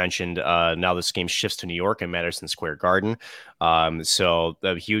like you just mentioned, now this game shifts to New York and Madison Square Garden. So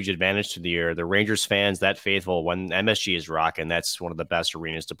a huge advantage to the Rangers fans, that faithful, when MSG is rocking, that's one of the best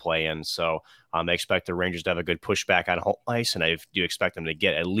arenas to play in. So I expect the Rangers to have a good pushback on home ice, and I do expect them to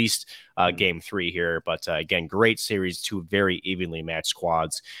get at least game 3 here. But again, great series, 2 very evenly matched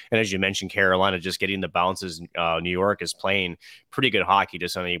squads. And as you mentioned, Carolina just getting the bounces. New York is playing pretty good hockey,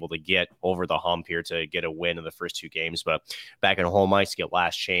 just unable to get over the hump here to get a win in the first 2 games. But back at home ice to get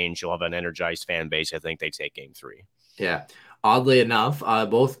last change, you'll have an energized fan base. I think they take game 3. Yeah. Oddly enough,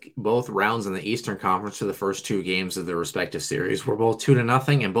 both rounds in the Eastern Conference for the first 2 games of their respective series were both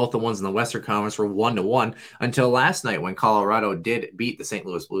 2-0, and both the ones in the Western Conference were 1-1 until last night when Colorado did beat the St.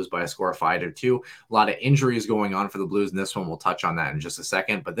 Louis Blues by a score of 5-2. A lot of injuries going on for the Blues in this one. We'll touch on that in just a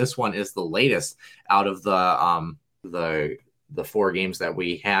second, but this one is the latest out of the 4 games that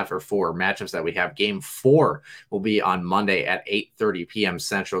we have, or 4 matchups that we have. Game 4 will be on Monday at 8:30 p.m.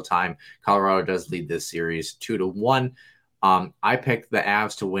 Central Time. Colorado does lead this series 2-1. I picked the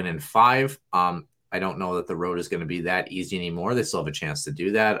Avs to win in 5. I don't know that the road is going to be that easy anymore. They still have a chance to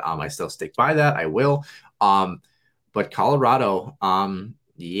do that. I still stick by that. I will. But Colorado,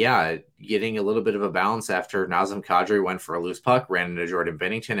 getting a little bit of a balance after Nazem Kadri went for a loose puck, ran into Jordan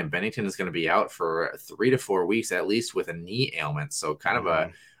Binnington, and Binnington is going to be out for 3 to 4 weeks at least with a knee ailment. So kind of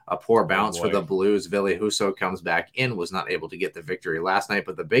a poor bounce for the Blues. Ville Husso comes back in, was not able to get the victory last night.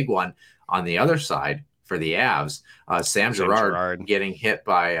 But the big one on the other side for the Avs, Sam Girard getting hit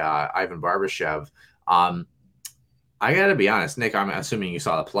by Ivan Barbashev. I got to be honest, Nick, I'm assuming you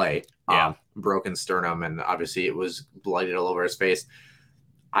saw the play. Broken sternum, and obviously it was blighted all over his face.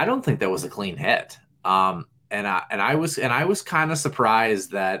 I don't think that was a clean hit. And I was kind of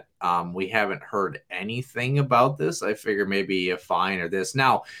surprised that we haven't heard anything about this. I figure maybe a fine or this.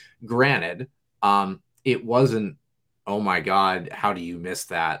 Now, granted, it wasn't, oh my God, how do you miss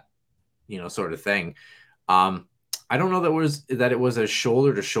that, sort of thing. I don't know that it was a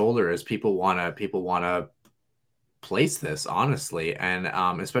shoulder to shoulder as people want to place this, honestly. And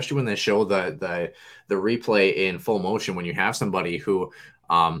especially when they show the replay in full motion, when you have somebody who,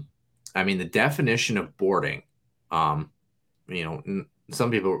 the definition of boarding, some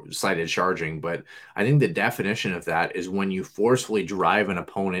people cited charging, but I think the definition of that is when you forcefully drive an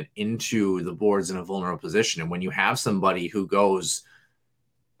opponent into the boards in a vulnerable position. And when you have somebody who goes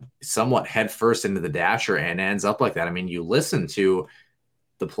somewhat head first into the dasher and ends up like that, you listen to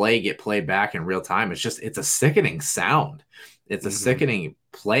the play get played back in real time. It's a sickening sound. It's a sickening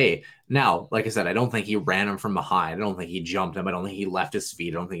play. Now, like I said, I don't think he ran him from behind. I don't think he jumped him. I don't think he left his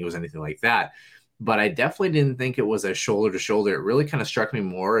feet. I don't think it was anything like that. But I definitely didn't think it was a shoulder to shoulder. It really kind of struck me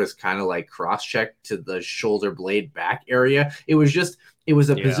more as kind of like cross check to the shoulder blade back area. It was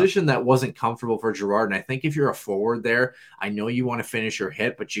a position that wasn't comfortable for Girard. And I think if you're a forward there, I know you want to finish your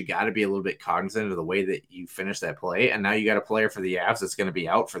hit, but you got to be a little bit cognizant of the way that you finish that play. And now you got a player for the Avs that's going to be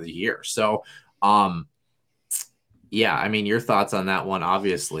out for the year. So, your thoughts on that one,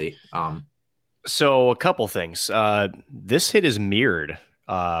 obviously. So a couple things. This hit is mirrored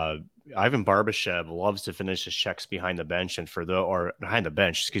Ivan Barbashev loves to finish his checks behind the bench, and behind the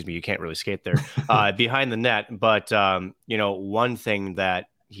bench, excuse me, you can't really skate there, behind the net. But one thing that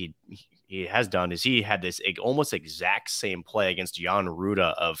he has done is he had this almost exact same play against Jan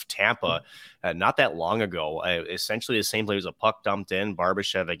Ruda of Tampa not that long ago. Essentially the same play. Was a puck dumped in.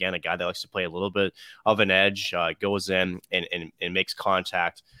 Barbashev, again, a guy that likes to play a little bit of an edge, goes in and makes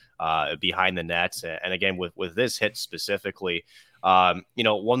contact behind the net. And again, with this hit specifically,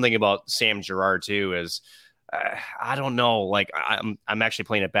 one thing about Sam Girard too is I don't know. Like I'm actually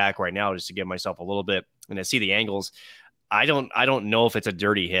playing it back right now just to give myself a little bit and to see the angles. I don't know if it's a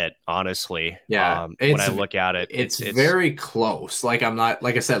dirty hit, honestly. Yeah. When I look at it, it's very close. Like I'm not,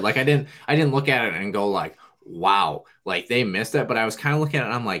 like I said, like I didn't look at it and go like, wow, like they missed it. But I was kind of looking at it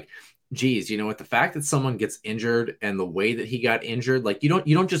and I'm like, geez, with the fact that someone gets injured and the way that he got injured, like you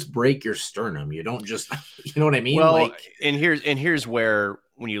don't just break your sternum. You don't just, you know what I mean? Well, like, and here's where,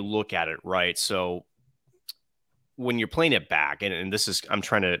 when you look at it, right? So when you're playing it back, and this is, I'm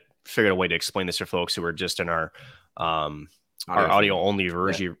trying to figure out a way to explain this for folks who are just in our audio only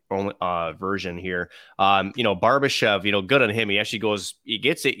version, version here. Barbashev, good on him. He actually he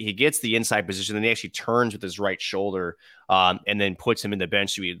gets the inside position, then he actually turns with his right shoulder, and then puts him in the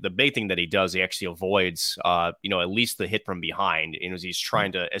bench. The big thing that he does, he actually avoids, at least the hit from behind, as he's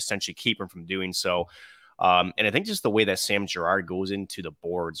trying to essentially keep him from doing so. And I think just the way that Sam Girard goes into the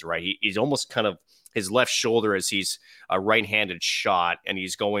boards, right? He's almost kind of his left shoulder as he's a right-handed shot, and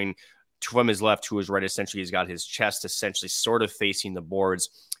he's going from his left to his right. Essentially, he's got his chest essentially sort of facing the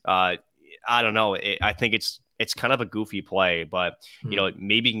boards. I don't know. I think it's kind of a goofy play, but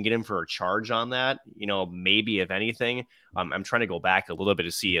maybe you can get him for a charge on that. Maybe if anything, I'm trying to go back a little bit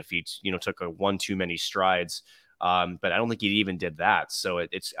to see if he took one too many strides. But I don't think he even did that. So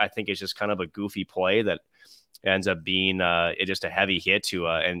I think it's just kind of a goofy play that ends up being just a heavy hit to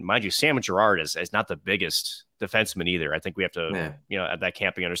and mind you, Sam Girard is not the biggest defenseman either. I think we have to that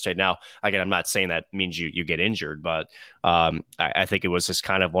can't be understated. Now again, I'm not saying that means you get injured, but I think it was just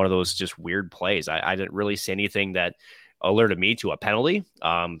kind of one of those just weird plays. I didn't really see anything that alerted me to a penalty.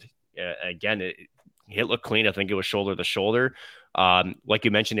 Again, it looked clean. I think it was shoulder to shoulder. Like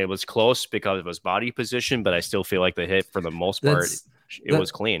you mentioned, it was close because of his body position, but I still feel like the hit for the most part it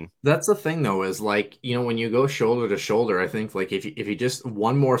was clean. That's the thing though, is like, when you go shoulder to shoulder, I think like if you just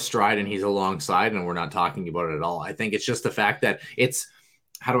one more stride and he's alongside and we're not talking about it at all, I think it's just the fact that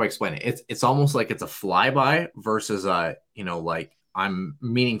how do I explain it? It's almost like it's a flyby versus like I'm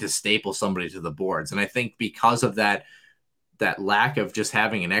meaning to staple somebody to the boards. And I think because of that lack of just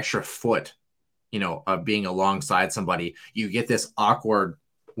having an extra foot, of being alongside somebody, you get this awkward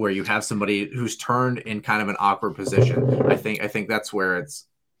where you have somebody who's turned in kind of an awkward position. I think that's where it's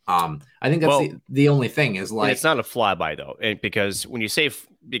I think that's the only thing is like, it's not a flyby though. Because when you say,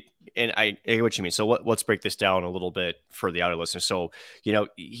 and I get what you mean. So let's break this down a little bit for the outer listeners. So,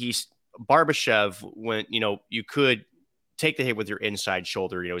 he's Barbashev when, you could take the hit with your inside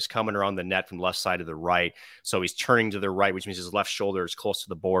shoulder. He's coming around the net from left side to the right. So he's turning to the right, which means his left shoulder is close to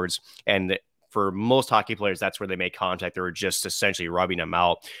the boards. And for most hockey players, that's where they make contact. They're just essentially rubbing them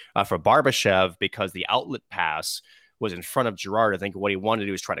out. For Barbashev, because the outlet pass was in front of Girard, I think what he wanted to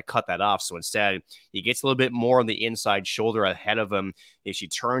do is try to cut that off. So instead, he gets a little bit more on the inside shoulder ahead of him. If she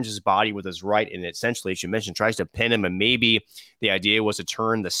turns his body with his right, and essentially, as you mentioned, tries to pin him, and maybe the idea was to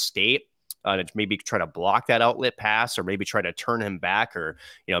turn the skate, to maybe try to block that outlet pass, or maybe try to turn him back, or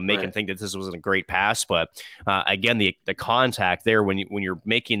make him think that this wasn't a great pass. But again, the contact there when you're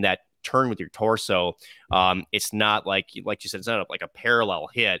making that turn with your torso, it's not like you said, it's not like a parallel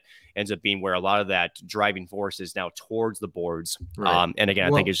hit. Ends up being where a lot of that driving force is now towards the boards. Right. And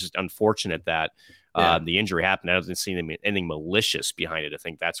again, I think it's just unfortunate that the injury happened. I don't see anything malicious behind it. I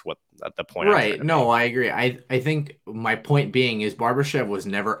think that's what the point. Right. No, I agree. I think my point being is Barbashev was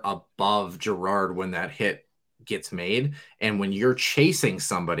never above Girard when that hit gets made. And when you're chasing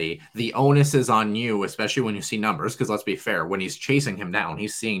somebody, the onus is on you, especially when you see numbers, because let's be fair, when he's chasing him down,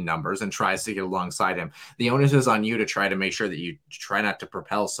 he's seeing numbers and tries to get alongside him. The onus is on you to try to make sure that you try not to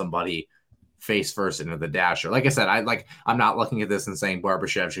propel somebody face first into the dasher. Like I said, I'm not looking at this and saying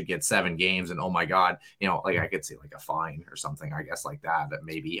Barbashev should get 7 games and oh my God, like I could see like a fine or something, I guess, like that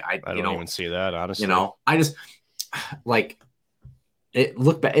maybe I don't even see that, honestly. I just like it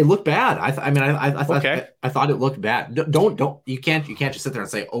looked bad. It looked bad. I thought it looked bad. Don't you can't just sit there and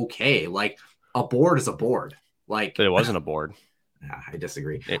say okay. Like a board is a board. Like but it wasn't a board. Yeah, I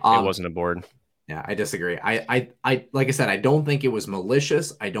disagree. It wasn't a board. Yeah, I disagree. I like I said, I don't think it was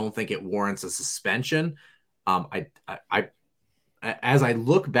malicious. I don't think it warrants a suspension. I as I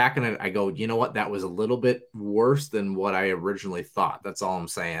look back on it, I go, you know what? That was a little bit worse than what I originally thought. That's all I'm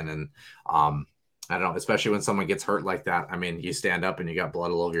saying. And I don't know, especially when someone gets hurt like that. I mean, you stand up and you got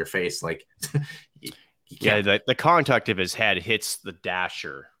blood all over your face. Like, you can't. Yeah, the contact of his head hits the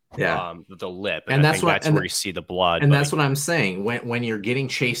dasher, Yeah. the lip, And I think that's where you see the blood. And that's what I'm saying. When you're getting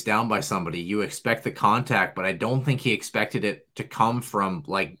chased down by somebody, you expect the contact, but I don't think he expected it to come from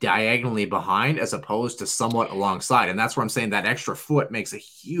like diagonally behind as opposed to somewhat alongside. And that's where I'm saying that extra foot makes a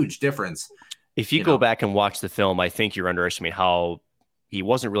huge difference. If you go back and watch the film, I think you're underestimating how he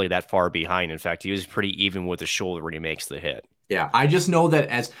wasn't really that far behind. In fact, he was pretty even with the shoulder when he makes the hit. Yeah, I just know that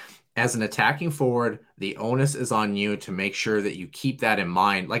as an attacking forward, the onus is on you to make sure that you keep that in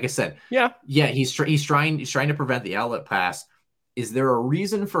mind. Like I said, yeah, he's trying to prevent the outlet pass. Is there a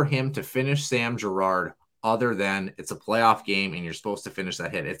reason for him to finish Sam Girard other than it's a playoff game and you're supposed to finish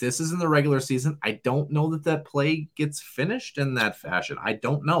that hit? If this is in the regular season, I don't know that play gets finished in that fashion. I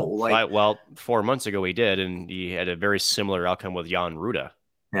don't know. Well, 4 months ago he did, and he had a very similar outcome with Jan Ruda.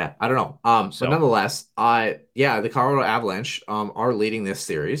 Yeah, I don't know. But nonetheless, the Colorado Avalanche are leading this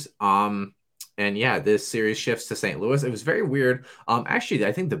series. And yeah, this series shifts to St. Louis. It was very weird. Actually,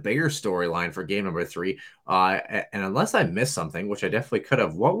 I think the bigger storyline for game number 3, and unless I missed something, which I definitely could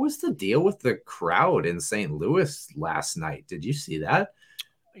have, what was the deal with the crowd in St. Louis last night? Did you see that?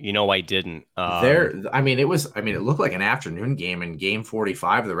 I didn't. It looked like an afternoon game in game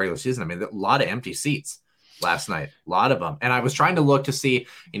 45 of the regular season. I mean, a lot of empty seats last night, a lot of them. And I was trying to look to see,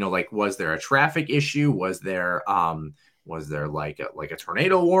 was there a traffic issue? Was there like a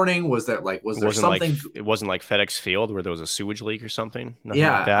tornado warning? Was there something? It wasn't like FedEx Field where there was a sewage leak or something. Nothing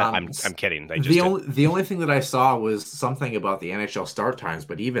like that. I'm kidding. The only thing that I saw was something about the NHL start times,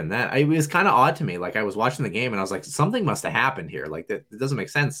 but even that, it was kind of odd to me. Like I was watching the game and I was like, something must have happened here. Like that, it doesn't make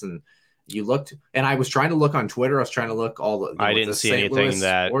sense. And you looked, and I was trying to look on Twitter. I was trying to look all the I didn't see St. anything Louis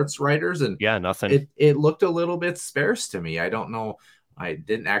that sports writers, and nothing. It looked a little bit sparse to me. I don't know. I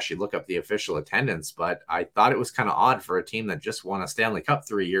didn't actually look up the official attendance, but I thought it was kind of odd for a team that just won a Stanley Cup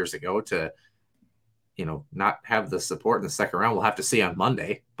 3 years ago to, not have the support in the second round. We'll have to see on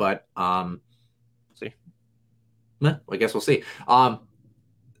Monday, but I guess we'll see.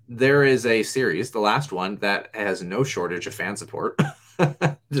 There is a series, the last one, that has no shortage of fan support.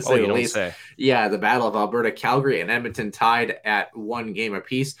 To say the least. Yeah, the Battle of Alberta, Calgary, and Edmonton tied at 1 game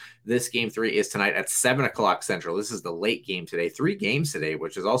apiece. This game 3 is tonight at 7:00 Central. This is the late game today. 3 games today,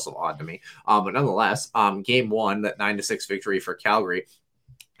 which is also odd to me. But nonetheless, game 1, that 9-6 victory for Calgary,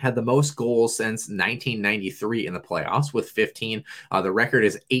 had the most goals since 1993 in the playoffs with 15. The record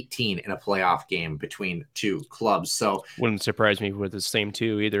is 18 in a playoff game between two clubs. So wouldn't surprise me with the same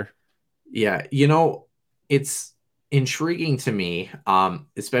 2 either. Yeah, it's intriguing to me,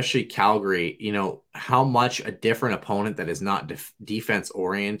 especially Calgary, how much a different opponent that is not defense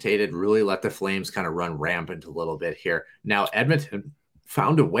orientated really let the Flames kind of run rampant a little bit here. Now, Edmonton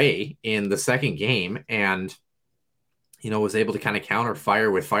found a way in the second game and, was able to kind of counter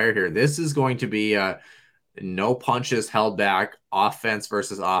fire with fire here. This is going to be no punches held back, offense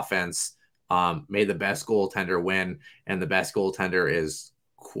versus offense. Made the best goaltender win, and the best goaltender is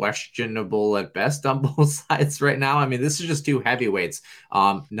questionable at best on both sides right now. I mean, this is just 2 heavyweights,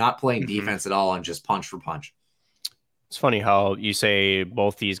 not playing defense at all and just punch for punch. It's funny how you say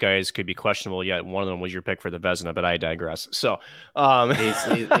both these guys could be questionable, yet one of them was your pick for the Vezina, but I digress. So,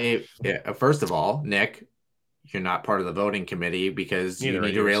 first of all, Nick, you're not part of the voting committee because you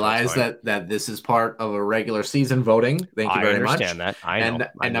need to realize that this is part of a regular season voting. Thank you very much. I understand that. I know.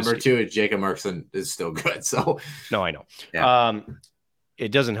 And number 2, Jacob Markson is still good. So no, I know. Yeah.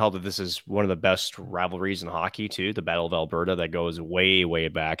 It doesn't help that this is one of the best rivalries in hockey too, the Battle of Alberta that goes way, way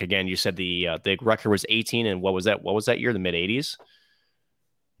back. Again, you said the record was 18, and what was that? What was that year? The mid 80s.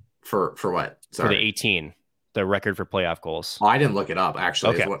 For what? Sorry. For the 18, the record for playoff goals. Oh, I didn't look it up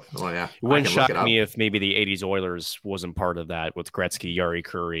actually. Okay. It wouldn't shock me if maybe the 80s Oilers wasn't part of that with Gretzky, Jari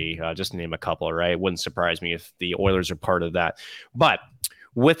Kurri, just to name a couple. Right? It wouldn't surprise me if the Oilers are part of that. But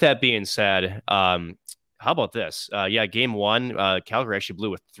with that being said, how about this? Game 1, Calgary actually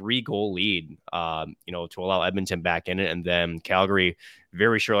blew a 3-goal lead, to allow Edmonton back in it. And then Calgary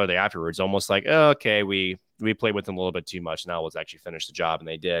very shortly afterwards, almost like, okay, we played with them a little bit too much. Now let's actually finish the job. And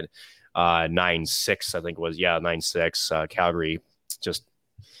they did 9-6, I think it was. 9-6. Calgary, just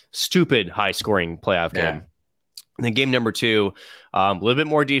stupid high scoring playoff game. And then game number 2, a little bit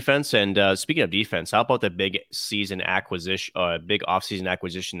more defense. And speaking of defense, how about the big season acquisition, big offseason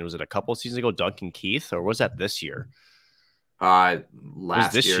acquisition? Was it a couple of seasons ago, Duncan Keith, or was that this year?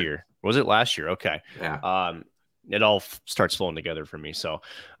 Last year. Was it last year? Okay. Yeah. It all starts flowing together for me. So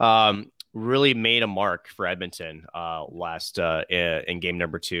really made a mark for Edmonton last in game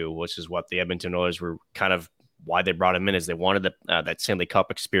number 2, which is what the Edmonton Oilers were kind of why they brought him in, is they wanted that Stanley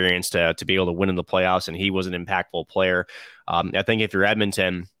Cup experience to be able to win in the playoffs, and he was an impactful player. I think if you're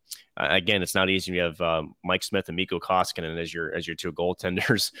Edmonton, again, it's not easy. You have Mike Smith and Mikko Koskinen as your 2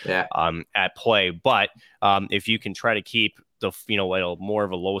 goaltenders at play, but if you can try to keep the more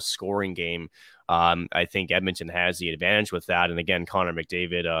of a low scoring game, I think Edmonton has the advantage with that. And again, Connor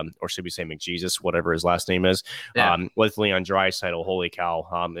McDavid, or should we say McJesus, whatever his last name is, with Leon Draisaitl, holy cow.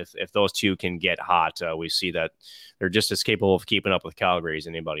 If those two can get hot, we see that they're just as capable of keeping up with Calgary as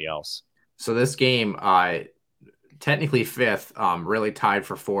anybody else. So this game, technically 5th, really tied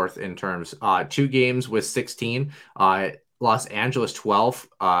for 4th in terms, 2 games with 16, Los Angeles 12,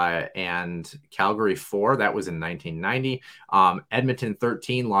 and Calgary 4. That was in 1990. Edmonton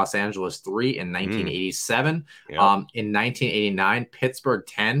 13, Los Angeles 3 in 1987. Yep. In 1989, Pittsburgh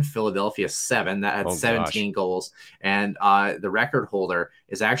 10, Philadelphia 7. That had 17 goals. And the record holder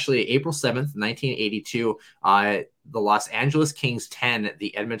is actually April 7th, 1982. The Los Angeles Kings 10,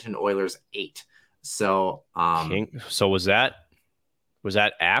 the Edmonton Oilers 8. So, so was that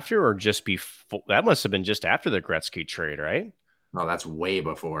after or just before? That must have been just after the Gretzky trade, right? No, that's way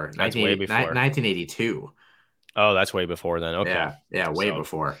before. That's way before 1982. Oh, that's way before then. Okay. Yeah, way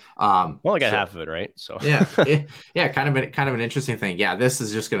before. Well, I got half of it, right? So yeah, kind of an interesting thing. Yeah, this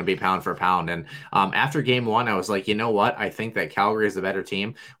is just going to be pound for pound. And after game 1, I was like, you know what? I think that Calgary is the better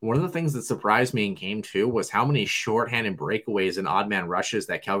team. One of the things that surprised me in game 2 was how many shorthanded breakaways and odd man rushes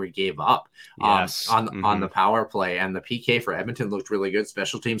that Calgary gave up on the power play. And the PK for Edmonton looked really good.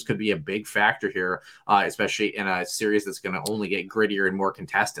 Special teams could be a big factor here, especially in a series that's going to only get grittier and more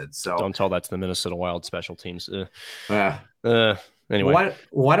contested. So don't tell that to the Minnesota Wild special teams. Anyway,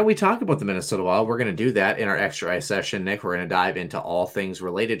 why don't we talk about the Minnesota Wild? We're going to do that in our extra ice session, Nick. We're going to dive into all things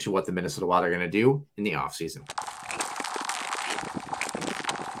related to what the Minnesota Wild are going to do in the offseason.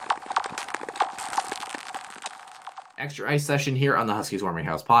 Extra ice session here on the Huskies Warming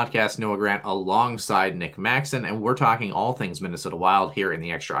House podcast. Noah Grant alongside Nick Maxon, and we're talking all things Minnesota Wild here in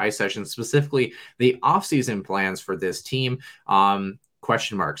the extra ice session, specifically the offseason plans for this team.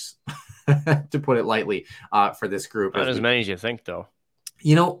 Question marks. To put it lightly, for this group. Not as many as you think, though.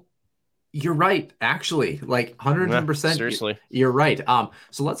 You're right, actually, like 110%. Seriously, you're right.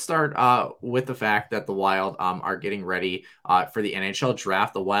 So let's start with the fact that the Wild are getting ready for the NHL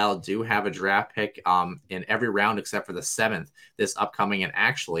draft. The Wild do have a draft pick in every round except for the 7th this upcoming, and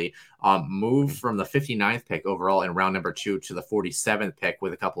actually moved from the 59th pick overall in round number 2 to the 47th pick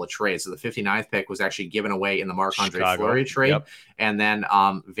with a couple of trades. So the 59th pick was actually given away in the Marc-Andre Fleury trade, and then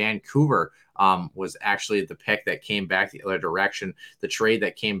Vancouver was actually the pick that came back the other direction. The trade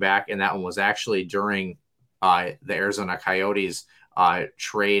that came back, and that one was actually during the Arizona Coyotes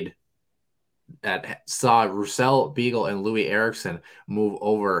trade that saw Roussel, Beagle, and Louis Eriksson move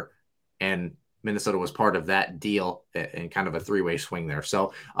over, and Minnesota was part of that deal in kind of a 3-way swing there.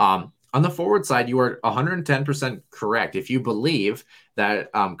 So on the forward side, you are 110% correct. If you believe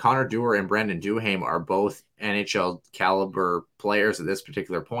that Connor Dewar and Brendan Duhaime are both NHL caliber players at this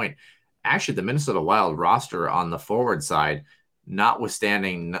particular point, actually, the Minnesota Wild roster on the forward side,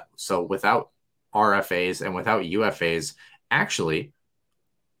 notwithstanding, so without RFAs and without UFAs, actually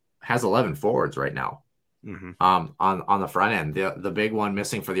has 11 forwards right now. On the front end. The big one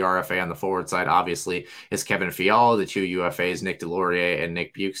missing for the RFA on the forward side, obviously, is Kevin Fiala, the 2 UFAs, Nick Delorier and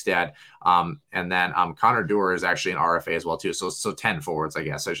Nick Bukestad. And then Connor Dewar is actually an RFA as well, too. So 10 forwards, I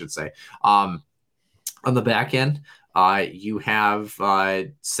guess I should say. On the back end, you have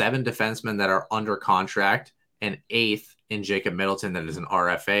 7 defensemen that are under contract, and 8th in Jacob Middleton that is an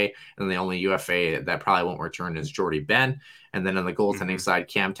RFA, and the only UFA that probably won't return is Jordy Ben. And then on the goaltending side,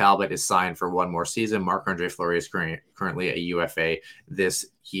 Cam Talbot is signed for 1 more season. Marc-Andre Fleury is currently a UFA this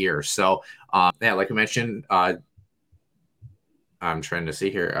year. So, like I mentioned, I'm trying to see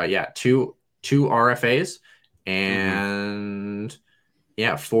here. 2 RFAs and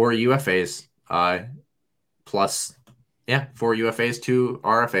 4 UFAs plus 4 UFAs, 2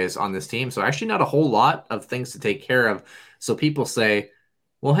 RFAs on this team. So actually not a whole lot of things to take care of. So people say,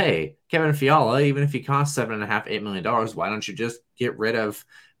 well, hey, Kevin Fiala, even if he costs $7.5–8 million, why don't you just get rid of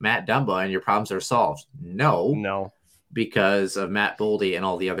Matt Dumba and your problems are solved? No, because of Matt Boldy and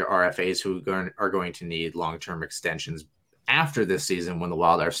all the other RFAs who are going to need long-term extensions after this season when the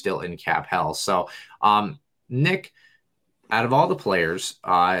Wild are still in cap hell. So, Nick, out of all the players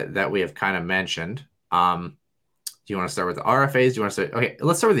that we have kind of mentioned, do you want to start with the RFAs? Do you want to say, okay,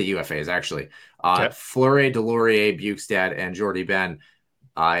 let's start with the UFAs, actually. Fleury, Delorier, Bukestad, and Jordy Ben.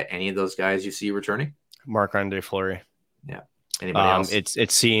 Any of those guys you see returning? Marc-Andre Fleury. Yeah. Anybody else?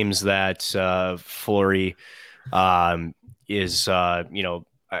 It seems that Fleury is, I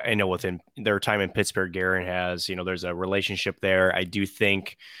know within their time in Pittsburgh, Guerin has, there's a relationship there. I do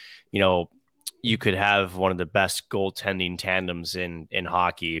think, you could have one of the best goaltending tandems in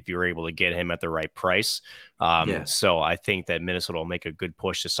hockey if you were able to get him at the right price. So I think that Minnesota will make a good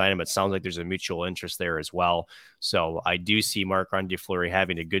push to sign him. It sounds like there's a mutual interest there as well. So I do see Marc-Andre Fleury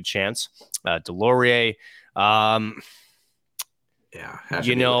having a good chance. Delorier, have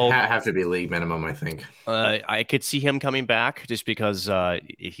to be league minimum, I think. I could see him coming back just because I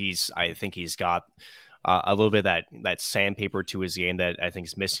think he's got a little bit of that sandpaper to his game that I think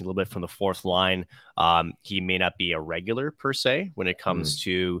is missing a little bit from the fourth line. He may not be a regular per se when it comes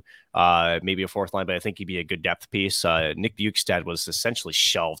to maybe a fourth line, but I think he'd be a good depth piece. Nick Bjugstad was essentially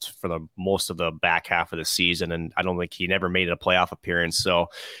shelved for the most of the back half of the season, and I don't think he never made a playoff appearance. So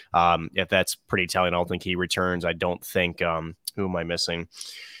if that's pretty telling, I don't think he returns. I don't think who am I missing?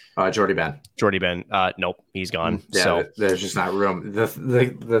 Jordy Ben. Nope, he's gone. Yeah, so there's just not room.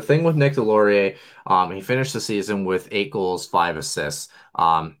 The thing with Nick Delorier, he finished the season with 8 goals, 5 assists.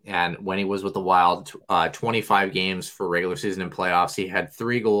 And when he was with the Wild, 25 games for regular season and playoffs, he had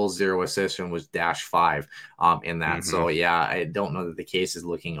 3 goals, 0 assists, and was -5 in that. So yeah, I don't know that the case is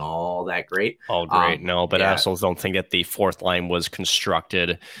looking all that great. No, but I also don't think that the fourth line was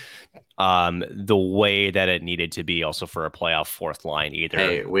constructed the way that it needed to be also for a playoff fourth line either.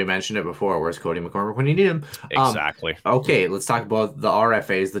 Hey, we mentioned it before. Where's Cody McCormick when you need him? Exactly. Okay, let's talk about the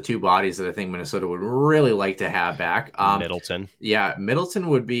RFAs, the 2 bodies that I think Minnesota would really like to have back. Middleton. Yeah, Middleton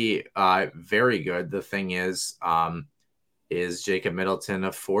would be very good. The thing is Jacob Middleton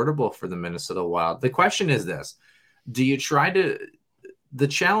affordable for the Minnesota Wild? The question is this. Do you try to – the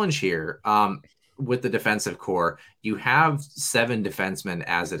challenge here with the defensive core, you have 7 defensemen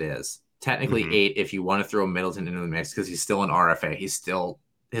as it is. Technically 8 if you want to throw Middleton into the mix because he's still an RFA.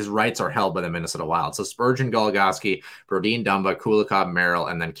 His rights are held by the Minnesota Wild. So Spurgeon, Goligoski, Brodin, Dumba, Kulikov, Merrill,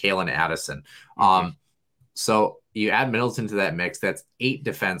 and then Kalen Addison. So you add Middleton to that mix. That's 8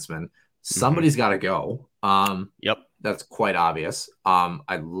 defensemen. Somebody's got to go. Yep. That's quite obvious.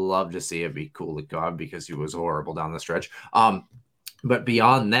 I'd love to see it be Kulikov because he was horrible down the stretch. But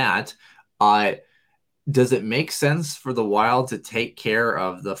beyond that, does it make sense for the Wild to take care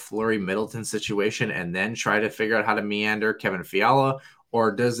of the Fleury Middleton situation and then try to figure out how to meander Kevin Fiala?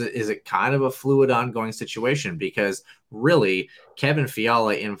 Or is it kind of a fluid ongoing situation? Because really, Kevin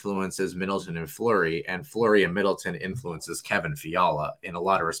Fiala influences Middleton and Fleury and Middleton influences Kevin Fiala in a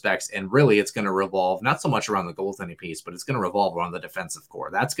lot of respects. And really, it's going to revolve not so much around the goaltending piece, but it's going to revolve around the defensive core.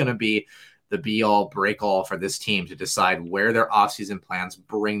 That's going to be the be-all, break-all for this team to decide where their offseason plans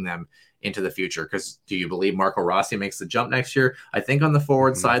bring them into the future. Because do you believe Marco Rossi makes the jump next year? I think on the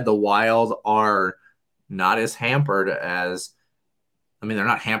forward side, the Wild are not as hampered as – I mean, they're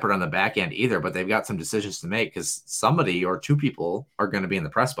not hampered on the back end either, but they've got some decisions to make because somebody or 2 people are going to be in the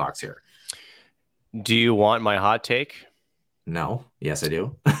press box here. Do you want my hot take? No. Yes, I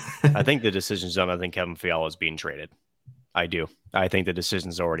do. I think the decision's done. I think Kevin Fiala is being traded. I do. I think the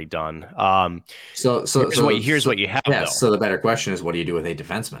decision's already done. Here's what you have, though. So the better question is, what do you do with 8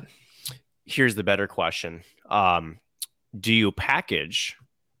 defensemen? Here's the better question. Do you package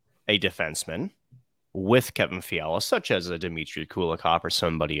a defenseman with Kevin Fiala, such as a Dmitry Kulikov or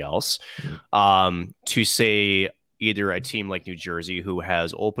somebody else, to say either a team like New Jersey, who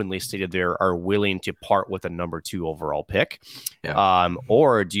has openly stated they are willing to part with a number 2 overall pick,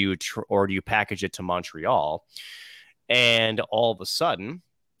 or do you package it to Montreal, and all of a sudden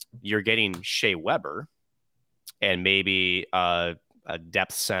you're getting Shea Weber and maybe a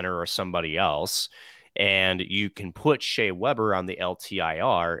depth center or somebody else, and you can put Shea Weber on the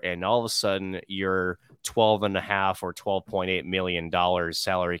LTIR, and all of a sudden your $12.5 or $12.8 million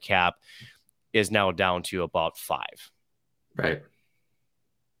salary cap is now down to about 5. Right.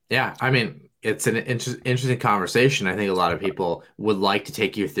 Yeah. I mean, it's an interesting conversation. I think a lot of people would like to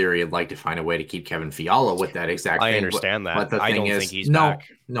take your theory and like to find a way to keep Kevin Fiala with that exact thing. I understand that. But the I thing don't is, think he's back.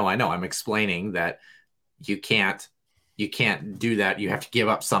 No, I know. I'm explaining that you can't do that. You have to give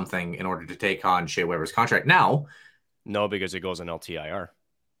up something in order to take on Shea Weber's contract. Now, no, because it goes on LTIR.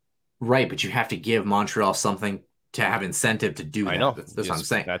 Right, but you have to give Montreal something to have incentive to do that. I know. That's what I'm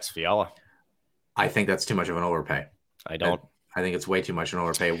saying. That's Fiala. I think that's too much of an overpay. I don't. I think it's way too much of an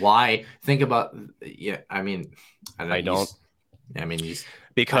overpay. Why? Think about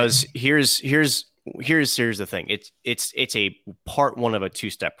because here's the thing. It's a part 1 of a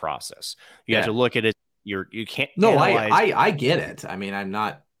 2-step process. You have to look at it. You can't. No, I get it. I mean, I'm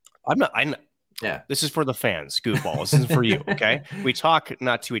not. Yeah. This is for the fans, goofball. This isn't for you, okay? We talk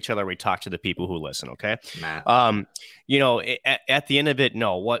not to each other. We talk to the people who listen, okay? Matt. At the end of it,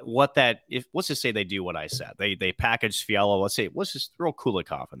 no. Let's just say they do what I said. They package Fiala. Let's just throw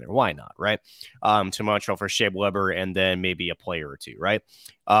Kulikov in there. Why not, right? To Montreal for Shea Weber and then maybe a player or two, right?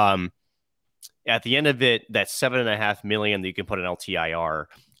 At the end of it, that $7.5 million that you can put in LTIR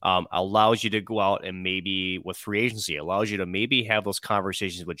allows you to go out and maybe with free agency, allows you to maybe have those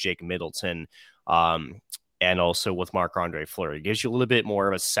conversations with Jake Middleton and also with Marc-Andre Fleury. It gives you a little bit more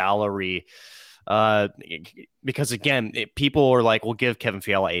of a salary because, again, people are like, we'll give Kevin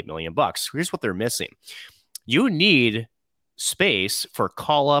Fiala $8 million. Here's what they're missing. You need space for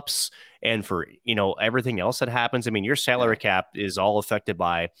call-ups and for, everything else that happens. I mean, your salary cap is all affected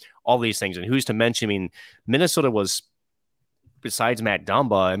by all these things. And who's to mention, Minnesota was, besides Matt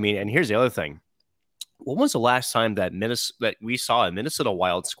Dumba, and here's the other thing. When was the last time that we saw a Minnesota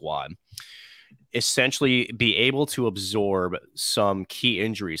Wild squad essentially be able to absorb some key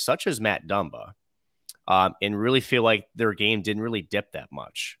injuries, such as Matt Dumba, and really feel like their game didn't really dip that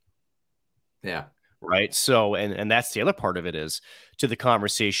much? Yeah. Right. So, and that's the other part of it is to the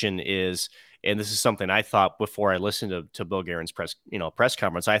conversation is, and this is something I thought before I listened to Bill Guerin's press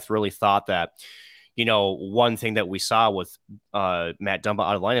conference. I really thought that, one thing that we saw with Matt Dumba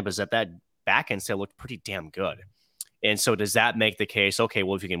out of lineup is that back end still looked pretty damn good. And so does that make the case, okay,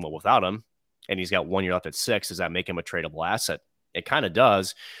 well, if you can win without him and he's got 1 year left at 6, does that make him a tradable asset? It kind of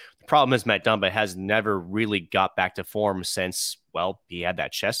does. The problem is Matt Dumba has never really got back to form since, well, he had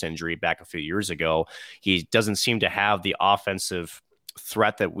that chest injury back a few years ago. He doesn't seem to have the offensive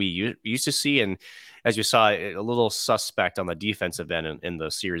threat that we used to see. And as you saw, a little suspect on the defensive end in the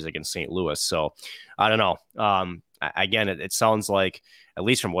series against St. Louis. So I don't know. Again, it sounds like, at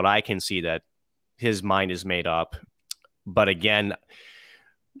least from what I can see, that his mind is made up. But again,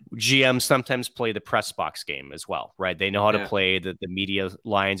 GMs sometimes play the press box game as well, right? They know how to play the media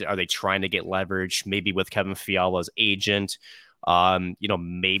lines. Are they trying to get leverage, maybe with Kevin Fiala's agent,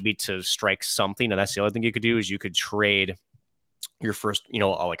 maybe to strike something? And that's the other thing you could do is you could trade your first,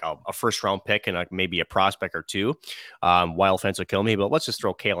 like a first round pick and maybe a prospect or two. Wild fans will kill me, but let's just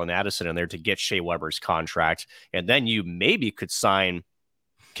throw Kalen Addison in there to get Shea Weber's contract. And then you maybe could sign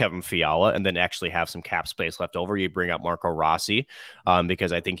Kevin Fiala and then actually have some cap space left over. You bring up Marco Rossi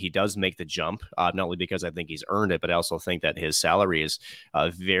because I think he does make the jump, not only because I think he's earned it, but I also think that his salary is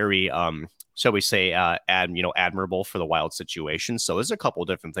very, shall we say, admirable for the Wild situation. So there's a couple of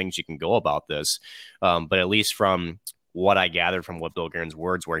different things you can go about this. But at least from what I gathered from what Bill Guerin's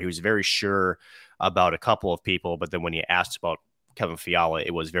words were, he was very sure about a couple of people. But then when he asked about Kevin Fiala,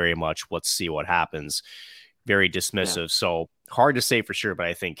 it was very much, let's see what happens. Very dismissive. Yeah. So hard to say for sure, but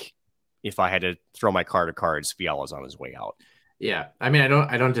I think if I had to throw my card of cards, Fiala's on his way out. Yeah. I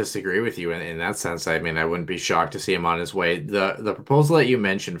don't disagree with you in that sense. I wouldn't be shocked to see him on his way. The proposal that you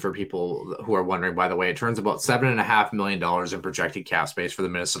mentioned, for people who are wondering, by the way, it turns about $7.5 million in projected cap space for the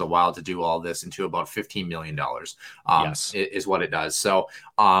Minnesota Wild to do all this into about $15 million. Yes. Is what it does. So,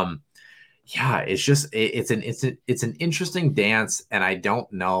 it's just, it's an interesting dance. And I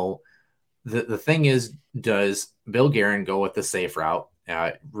don't know. The thing is, does Bill Guerin go with the safe route,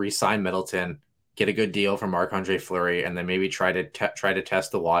 re-sign Middleton, get a good deal from Marc-Andre Fleury, and then maybe try to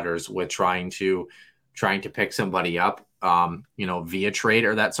test the waters with trying to pick somebody up, via trade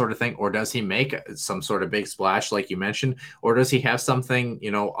or that sort of thing? Or does he make some sort of big splash, like you mentioned, or does he have something,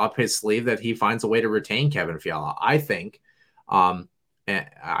 up his sleeve that he finds a way to retain Kevin Fiala? I think, and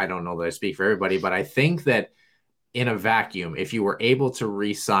I don't know that I speak for everybody, but I think that in a vacuum, if you were able to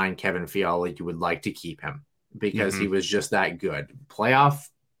re-sign Kevin Fiala, you would like to keep him because he was just that good. Playoff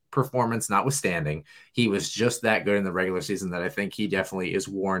performance notwithstanding, he was just that good in the regular season that I think he definitely is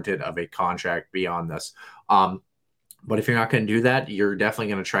warranted of a contract beyond this. But if you're not going to do that, you're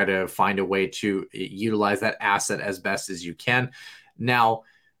definitely going to try to find a way to utilize that asset as best as you can. Now,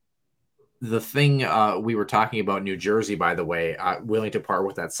 the thing we were talking about New Jersey, by the way, willing to part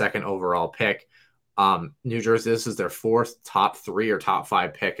with that second overall pick. New Jersey, this is their fourth top 3 or top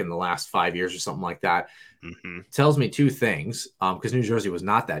 5 pick in the last 5 years or something like that. Tells me two things, because New Jersey was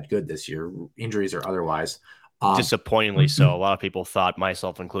not that good this year, injuries or otherwise. Disappointingly so. A lot of people thought,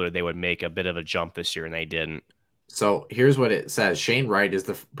 myself included, they would make a bit of a jump this year, and they didn't. So here's what it says. Shane Wright is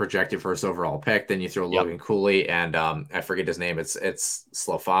the projected first overall pick. Then you throw Logan Cooley and I forget his name. It's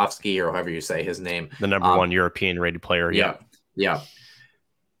Slavovsky, or however you say his name. The number 1 European rated player. Yeah.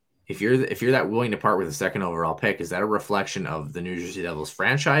 if you're that willing to part with a second overall pick, is that a reflection of the New Jersey Devils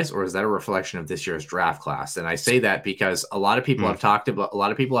franchise, or is that a reflection of this year's draft class? And I say that because a lot of people have talked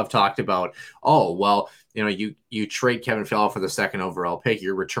about, oh, well, you trade Kevin Fiala for the second overall pick,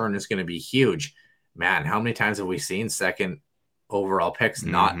 your return is going to be huge. Man, how many times have we seen second overall picks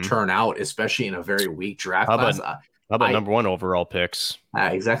not turn out, especially in a very weak draft class? How about number one overall picks?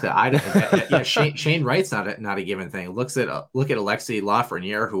 Exactly. Shane Wright's not a given thing. Look at Alexi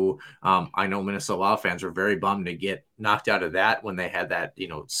Lafreniere, who I know Minnesota Wild fans were very bummed to get knocked out of that when they had that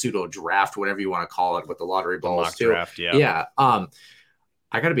pseudo draft, whatever you want to call it, with the lottery balls too. Draft, yeah. I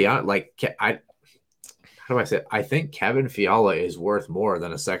got to be honest. How do I say it? I think Kevin Fiala is worth more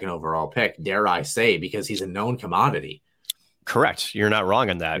than a second overall pick, dare I say, because he's a known commodity. Correct. You're not wrong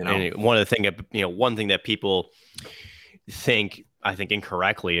on that. And one thing that people think, I think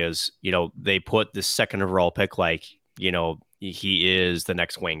incorrectly, is they put the second overall pick like he is the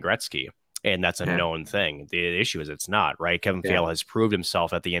next Wayne Gretzky, and that's a known thing. The issue is it's not, right? Kevin Fiala has proved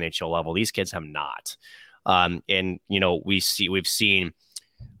himself at the NHL level. These kids have not, and we've seen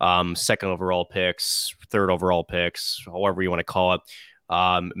second overall picks, third overall picks, however you want to call it,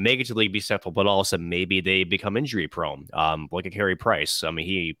 make it to the league, be successful, but also maybe they become injury prone, like a Carey Price. I mean,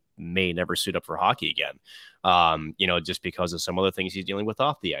 he may never suit up for hockey again, just because of some other things he's dealing with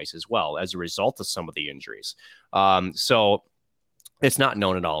off the ice as well as a result of some of the injuries. So it's not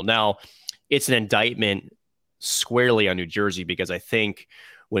known at all. Now, it's an indictment squarely on New Jersey, because I think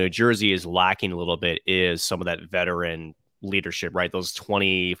what New Jersey is lacking a little bit is some of that veteran leadership, right? Those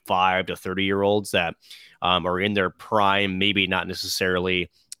 25 to 30-year-olds that are in their prime, maybe not necessarily,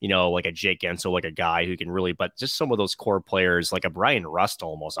 like a Jake Gensel, like a guy who can really, but just some of those core players, like a Brian Rust,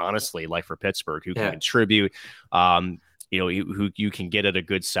 almost, honestly, like for Pittsburgh, who can contribute, who you can get at a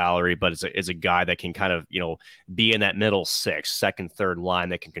good salary, but is a guy that can kind of, be in that middle six, second, third line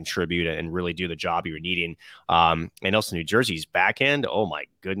that can contribute and really do the job you're needing. And also New Jersey's back end, oh my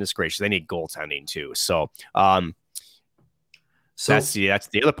goodness gracious, they need goaltending too. So that's the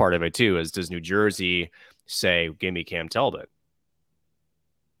other part of it too, is does New Jersey say, give me Cam Talbot?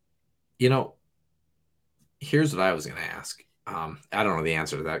 Here's what I was going to ask. I don't know the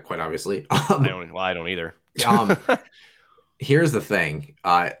answer to that, quite obviously. I don't either. Here's the thing.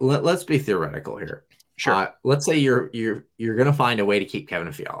 Let's be theoretical here. Sure. Let's say you're going to find a way to keep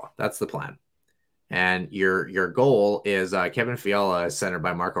Kevin Fiala. That's the plan. And your goal is Kevin Fiala is centered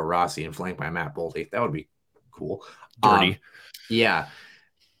by Marco Rossi and flanked by Matt Boldy. That would be cool. Dirty. Yeah.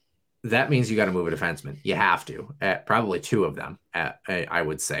 That means you got to move a defenseman. You have to. Probably two of them, I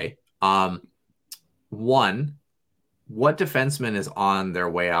would say. One, what defenseman is on their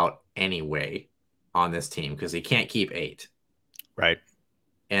way out anyway on this team? Because he can't keep 8. Right.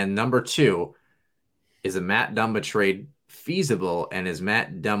 And number 2, is a Matt Dumba trade feasible? And is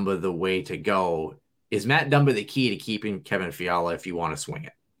Matt Dumba the way to go? Is Matt Dumba the key to keeping Kevin Fiala if you want to swing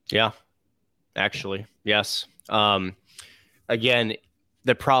it? Yeah. Actually, yes. Again,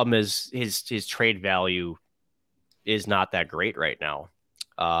 the problem is his trade value is not that great right now.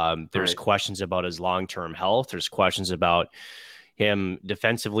 There's questions about his long-term health. There's questions about him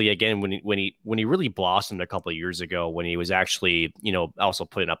defensively. Again, when he really blossomed a couple of years ago, when he was actually, also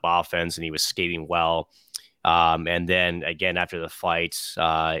putting up offense and he was skating well. And then again, after the fight,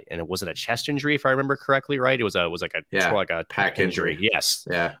 and it wasn't a chest injury, if I remember correctly, right? It was like a pec injury. Yes.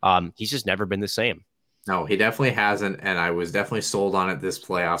 Yeah. He's just never been the same. No, he definitely hasn't, and I was definitely sold on it this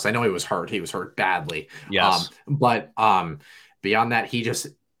playoffs. I know he was hurt. He was hurt badly. Yes. But beyond that,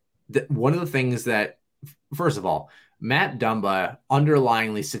 one of the things that, first of all, Matt Dumba,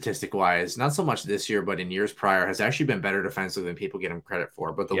 underlyingly statistic-wise, not so much this year, but in years prior, has actually been better defensively than people give him credit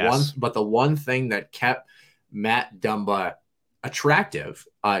for. But the one thing that kept Matt Dumba attractive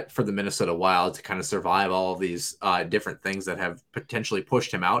for the Minnesota Wild to kind of survive all of these different things that have potentially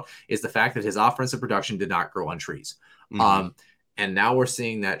pushed him out is the fact that his offensive production did not grow on trees. Mm-hmm. And now we're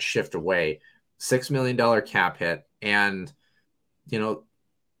seeing that shift away. $6 million cap hit. And,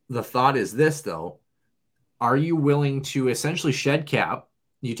 the thought is this, though. Are you willing to essentially shed cap?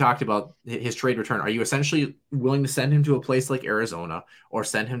 You talked about his trade return. Are you essentially willing to send him to a place like Arizona, or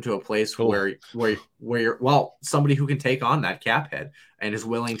send him to a place where you're, somebody who can take on that cap head and is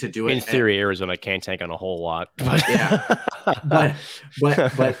willing to do it? In theory, Arizona can't take on a whole lot. Yeah.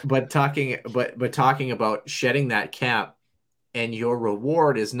 but talking about shedding that cap, and your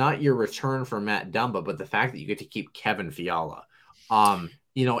reward is not your return for Matt Dumba, but the fact that you get to keep Kevin Fiala. Kind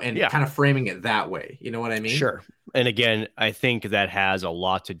of framing it that way. You know what I mean? Sure. And again, I think that has a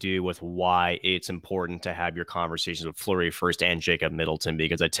lot to do with why it's important to have your conversations with Fleury first and Jacob Middleton,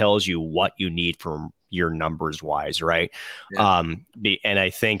 because it tells you what you need from your numbers wise, right? Yeah. And I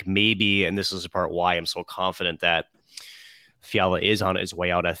think maybe, and this is the part why I'm so confident that Fiala is on his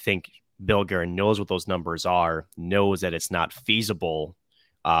way out. I think Bill Guerin knows what those numbers are, knows that it's not feasible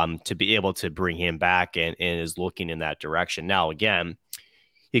to be able to bring him back, and is looking in that direction. Now, again,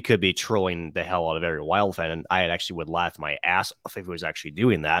 he could be trolling the hell out of every Wild fan, and I actually would laugh my ass off if he was actually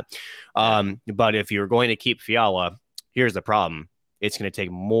doing that. But if you're going to keep Fiala, here's the problem. It's going to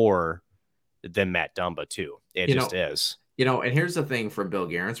take more than Matt Dumba, too. It just is. And here's the thing from Bill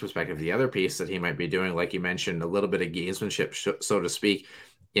Guerin's perspective, the other piece that he might be doing, like you mentioned, a little bit of gamesmanship, so to speak,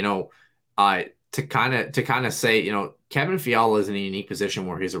 to kind of say, Kevin Fiala is in a unique position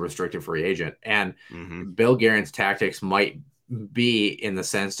where he's a restricted free agent, and Bill Guerin's tactics might be in the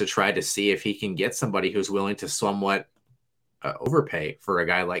sense to try to see if he can get somebody who's willing to somewhat overpay for a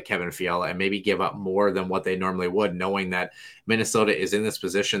guy like Kevin Fiala and maybe give up more than what they normally would, knowing that Minnesota is in this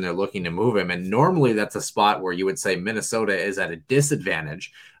position. They're looking to move him. And normally that's a spot where you would say Minnesota is at a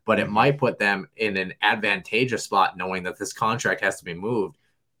disadvantage, but it might put them in an advantageous spot, knowing that this contract has to be moved.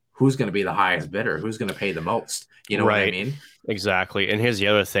 Who's going to be the highest bidder? Who's going to pay the most? You know what I mean? Exactly. And here's the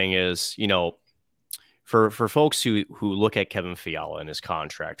other thing is, for folks who look at Kevin Fiala and his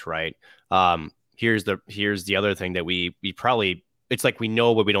contract, right? Here's the other thing that we probably, it's like we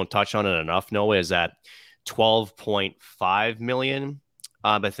know, but we don't touch on it enough, Noah, is that 12.5 million,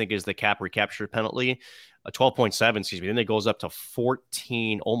 I think is the cap recapture penalty, 12.7, excuse me. Then it goes up to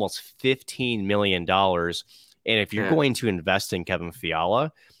 14, almost $15 million. And if you're going to invest in Kevin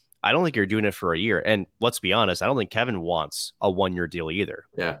Fiala, I don't think you're doing it for a year. And let's be honest, I don't think Kevin wants a 1-year deal either.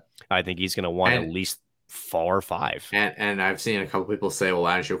 Yeah. I think he's going to want at least 4 or 5. And I've seen a couple people say, well,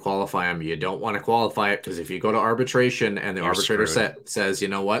 as you qualify him, you don't want to qualify it because if you go to arbitration and the arbitrator says, you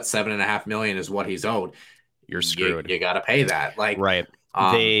know what, $7.5 million is what he's owed, you're screwed. You got to pay that. Right.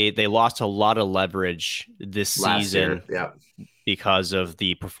 They lost a lot of leverage this season because of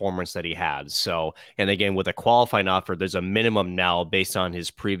the performance that he had. So, and again, with a qualifying offer, there's a minimum now based on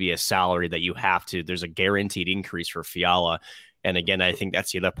his previous salary that you have to, there's a guaranteed increase for Fiala. And again, I think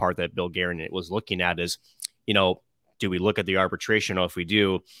that's the other part that Bill Guerin was looking at is, do we look at the arbitration? Or if we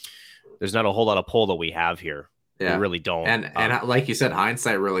do, there's not a whole lot of pull that we have here. Yeah. We really don't. And like you said,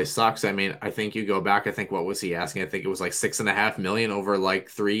 hindsight really sucks. I mean, I think you go back, I think, what was he asking? I think it was like $6.5 million over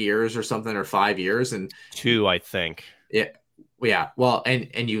like 3 years or something, or 5 years. And 2, I think. Yeah. Well,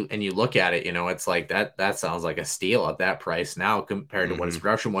 and you look at it, it's like that sounds like a steal at that price now compared to what his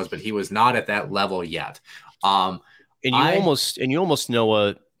production was, but he was not at that level yet. And you almost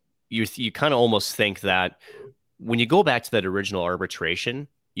know you kind of almost think that when you go back to that original arbitration,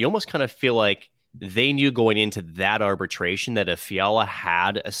 you almost kind of feel like they knew going into that arbitration that if Fiala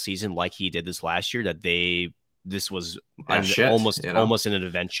had a season like he did this last year, that this was almost an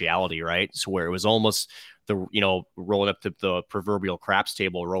eventuality, right? So where it was almost rolling up the proverbial craps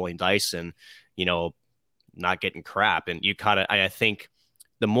table, rolling dice, and not getting crap. And you kind of, I think,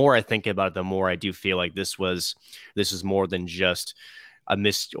 the more I think about it, the more I do feel like this is more than just a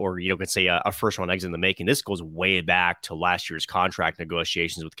missed, or could say a first round exit in the making. This goes way back to last year's contract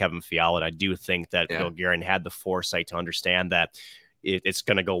negotiations with Kevin Fiala. And I do think that Bill Guerin had the foresight to understand that it's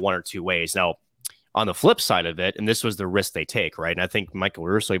going to go one or two ways. Now, on the flip side of it, and this was the risk they take, right? And I think Michael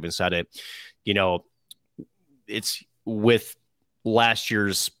Russo even said it, it's with last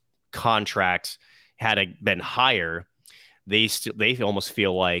year's contract, had it been higher, they almost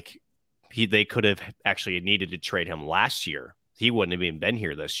feel like they could have actually needed to trade him last year. He wouldn't have even been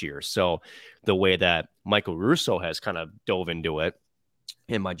here this year. So the way that Michael Russo has kind of dove into it,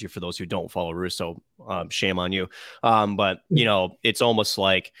 and mind you, for those who don't follow Russo, shame on you. But it's almost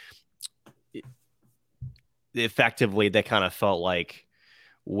like effectively they kind of felt like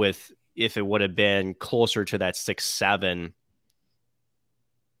if it would have been closer to that 6-7,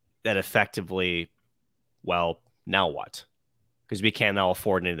 that effectively, well, now what? Because we can't now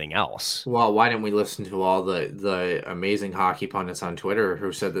afford anything else. Well, why didn't we listen to all the amazing hockey pundits on Twitter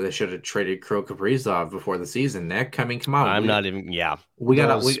who said that they should have traded Kirill Kaprizov before the season? Nick, come on. I'm not even. Yeah, we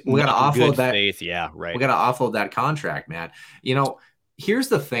gotta offload that. Faith, yeah, right. We gotta offload that contract, man. Here's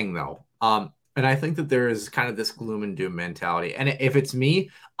the thing, though. And I think that there is kind of this gloom and doom mentality. And if it's me,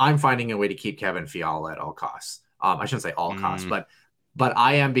 I'm finding a way to keep Kevin Fiala at all costs. I shouldn't say all costs, but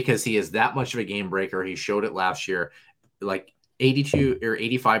I am, because he is that much of a game breaker. He showed it last year, like 82 or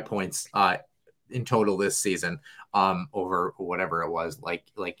 85 points in total this season, over whatever it was, like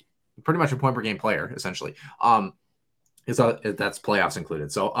pretty much a point per game player, essentially. That's playoffs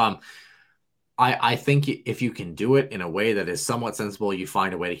included. So I think if you can do it in a way that is somewhat sensible, you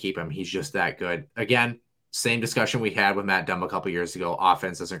find a way to keep him. He's just that good. Again, Same discussion we had with Matt Dumb a couple years ago.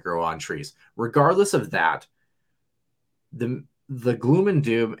 Offense doesn't grow on trees. Regardless of that, the gloom and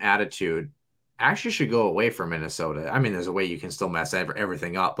doom attitude actually should go away from Minnesota. I mean, there's a way you can still mess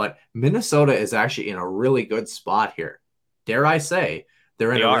everything up, but Minnesota is actually in a really good spot here. Dare I say,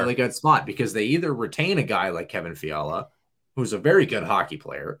 they're in a really good spot because they either retain a guy like Kevin Fiala, who's a very good hockey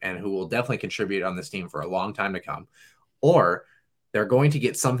player and who will definitely contribute on this team for a long time to come, or they're going to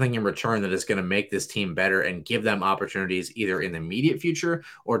get something in return that is going to make this team better and give them opportunities either in the immediate future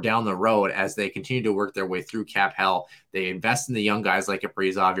or down the road as they continue to work their way through cap hell. They invest in the young guys like your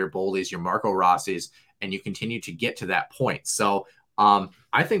Kaprizov, your Boldies, your Marco Rossi's, and you continue to get to that point. So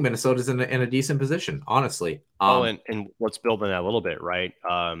I think Minnesota's in a decent position, honestly. And let's build on that a little bit, right?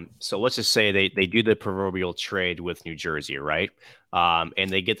 So let's just say they do the proverbial trade with New Jersey, right? And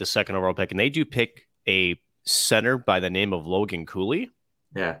they get the second overall pick, and they do pick a center by the name of Logan Cooley.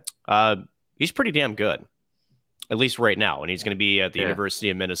 Yeah. He's pretty damn good, at least right now. And he's going to be at the University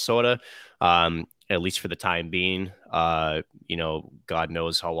of Minnesota, at least for the time being. God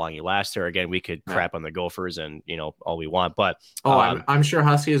knows how long he lasts there. Again, we could crap on the Gophers and, all we want. But I'm sure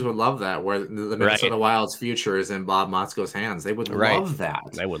Huskies would love that, where the Minnesota Wild's future is in Bob Motzko's hands. They would love that.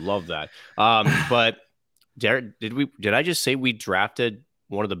 They would love that. But did I just say we drafted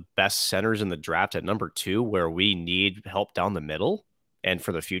one of the best centers in the draft at number 2, where we need help down the middle and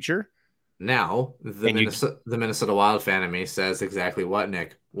for the future? Now, the Minnesota Wild fan in me says exactly what,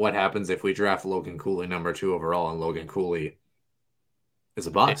 Nick? What happens if we draft Logan Cooley number 2 overall and Logan Cooley is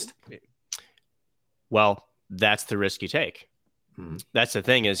a bust? Well, that's the risk you take. Mm-hmm. That's the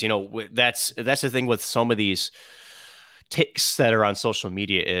thing is, that's the thing with some of these takes that are on social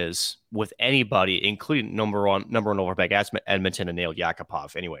media is with anybody, including number one overback Edmonton and Nail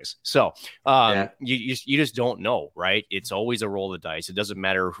Yakupov anyways. So you just don't know, right? It's always a roll of the dice. It doesn't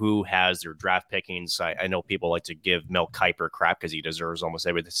matter who has their draft pickings. I know people like to give Mel Kiper crap because he deserves almost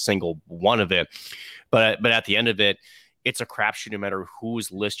every single one of it. But at the end of it, it's a crapshoot no matter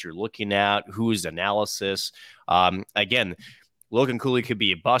whose list you're looking at, whose analysis. Again, Logan Cooley could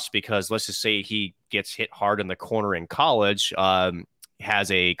be a bust because let's just say he gets hit hard in the corner in college, has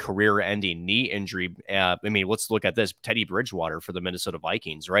a career-ending knee injury. Let's look at this. Teddy Bridgewater for the Minnesota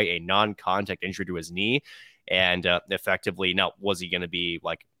Vikings, right? A non-contact injury to his knee. And effectively, now, was he going to be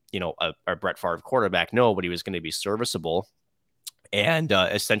like, a Brett Favre quarterback? No, but he was going to be serviceable. And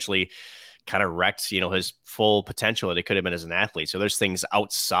essentially kind of wrecked, his full potential that it could have been as an athlete. So there's things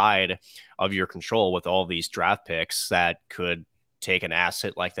outside of your control with all these draft picks that could take an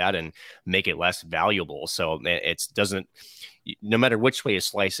asset like that and make it less valuable. So it doesn't, no matter which way you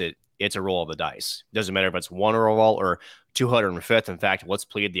slice it, it's a roll of the dice. It doesn't matter if it's 1 overall or 205th. In fact, let's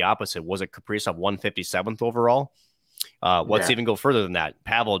plead the opposite. Was it Kaprizov 157th overall? Let's even go further than that.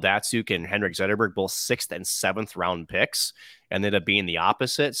 Pavel Datsyuk and Henrik Zetterberg, both 6th and 7th round picks, and ended up being the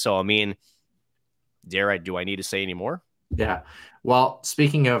opposite. So, do I need to say any more? Yeah. Well,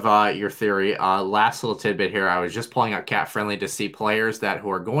 speaking of your theory, last little tidbit here. I was just pulling up Cap Friendly to see players who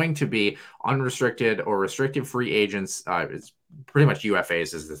are going to be unrestricted or restricted free agents. It's pretty much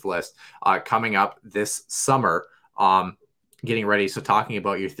UFAs is this list coming up this summer. Getting ready. So talking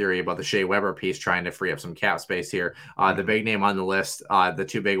about your theory about the Shea Weber piece, trying to free up some cap space here. The big name on the list, the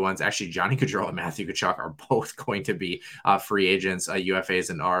 2 big ones, actually Johnny Gaudreau and Matthew Tkachuk are both going to be free agents,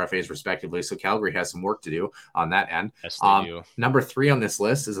 UFAs and RFAs respectively. So Calgary has some work to do on that end. Yes, they do. Number 3 on this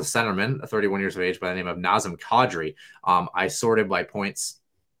list is a centerman, 31 years of age by the name of Nazem Kadri. I sorted by points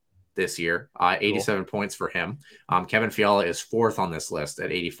this year, 87 points for him. Kevin Fiala is 4th on this list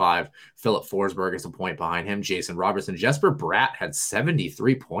at 85. Philip Forsberg is a point behind him. Jason Robertson. Jesper Bratt had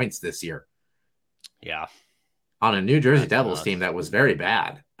 73 points this year. Yeah. On a New Jersey Devils team that was very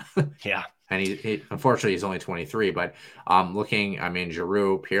bad. Yeah. And he unfortunately he's only 23, but looking,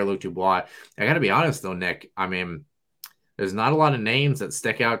 Giroux, Pierre-Luc Dubois. I got to be honest though, Nick, there's not a lot of names that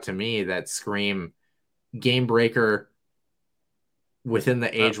stick out to me that scream game breaker within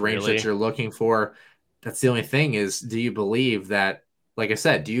the age range that you're looking for. That's the only thing is, do you believe that, like I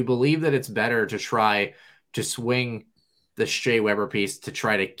said, do you believe that it's better to try to swing the Shea Weber piece to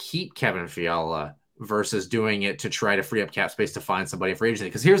try to keep Kevin Fiala versus doing it to try to free up cap space to find somebody for agency?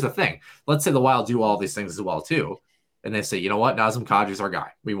 Because here's the thing. Let's say the Wild do all these things as well too. And they say, you know what? Nazem Kadri's our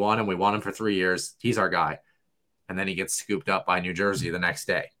guy. We want him. We want him for 3 years. He's our guy. And then he gets scooped up by New Jersey the next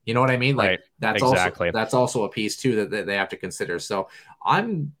day. You know what I mean? Like, right. That's exactly. that's also a piece too that they have to consider. So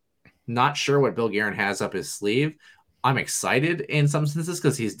I'm not sure what Bill Guerin has up his sleeve. I'm excited in some senses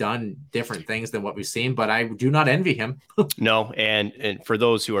because he's done different things than what we've seen, but I do not envy him. No, and for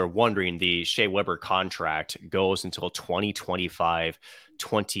those who are wondering, the Shea Weber contract goes until 2025,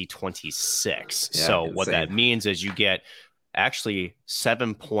 2026. Yeah, so insane. what that means is you get actually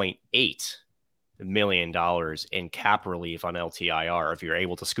 $7.8 million in cap relief on LTIR if you're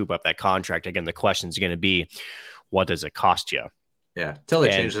able to scoop up that contract. Again, the question is going to be, what does it cost you? Yeah, till they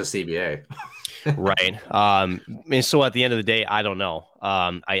change the CBA. Right. And so at the end of the day, I don't know.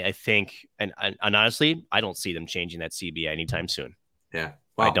 I think, and honestly, I don't see them changing that CBA anytime soon. Yeah.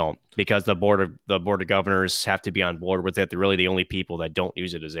 Wow. I don't, because the board of governors have to be on board with it. They're really the only people that don't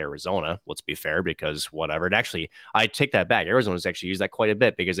use it is Arizona. Let's be fair, because whatever. It actually, I take that back. Arizona's actually used that quite a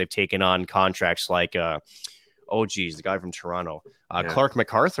bit because they've taken on contracts like, the guy from Toronto, Clark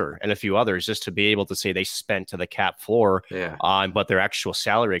MacArthur, and a few others, just to be able to say they spent to the cap floor. But their actual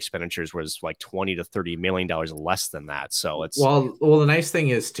salary expenditures was like $20 to $30 million less than that. So it's well, the nice thing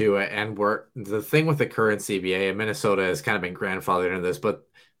is too, and the thing with the current CBA, and Minnesota has kind of been grandfathered into this, but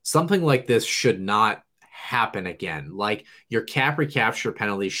something like this should not happen again. Like, your cap recapture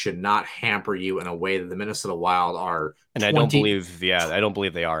penalties should not hamper you in a way that the Minnesota Wild are. And I don't believe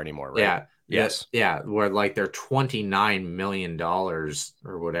they are anymore. Right? Yeah. Yes. Yeah. Where like they're $29 million or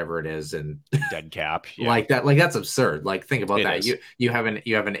whatever it is, and dead cap. Yeah. Like that. Like, that's absurd. Like, think about that. Is. You have an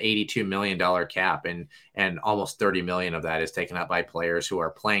 $82 million cap, and almost 30 million of that is taken up by players who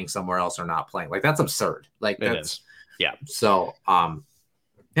are playing somewhere else or not playing. Like, that's absurd. Like, that's yeah. So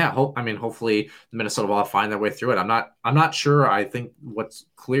hopefully the Minnesota Wild find their way through it. I'm not sure. I think what's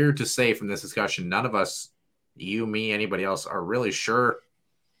clear to say from this discussion, none of us, you, me, anybody else, are really sure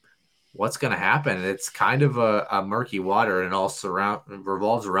what's going to happen. It's kind of a murky water, and all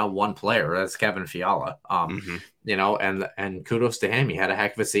revolves around one player. That's Kevin Fiala. And kudos to him. He had a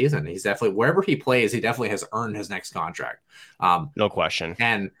heck of a season. He's definitely, wherever he plays, he definitely has earned his next contract. No question.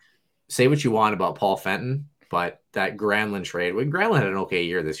 And say what you want about Paul Fenton, but that Granlund trade, Granlund had an okay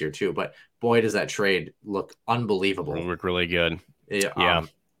year this year too, but boy, does that trade look unbelievable. It looked really good. Yeah.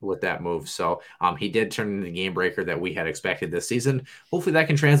 With that move. So he did turn into the game breaker that we had expected this season. Hopefully that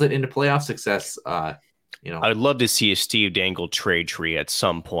can translate into playoff success. I would love to see a Steve Dangle trade tree at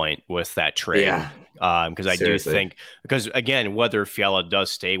some point with that trade. Yeah. Because I do think, because again, whether Fiala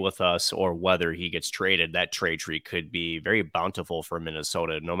does stay with us or whether he gets traded, that trade tree could be very bountiful for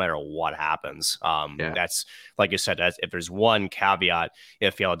Minnesota, no matter what happens. That's, like I said, if there's one caveat,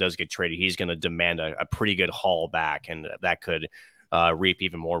 if Fiala does get traded, he's going to demand a pretty good haul back, and that could reap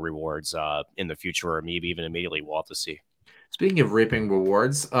even more rewards in the future, or maybe even immediately. We'll have to see. Speaking of reaping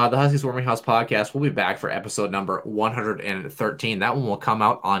rewards, the Huskies Warming House podcast will be back for episode number 113. That one will come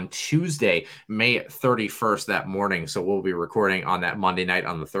out on Tuesday, May 31st that morning. So we'll be recording on that Monday night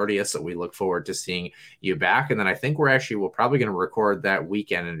on the 30th. So we look forward to seeing you back. And then I think we're probably going to record that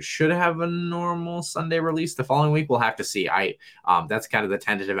weekend and should have a normal Sunday release the following week. We'll have to see. That's kind of the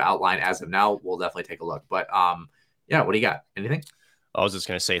tentative outline as of now. We'll definitely take a look. But what do you got? Anything? I was just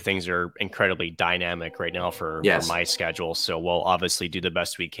going to say things are incredibly dynamic right now for my schedule. So we'll obviously do the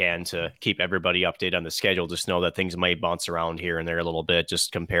best we can to keep everybody updated on the schedule. Just know that things might bounce around here and there a little bit,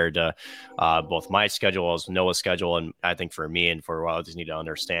 just compared to both my schedule as Noah's schedule. And I think for me and for what I just need to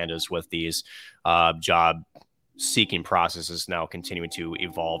understand is with these job seeking processes now continuing to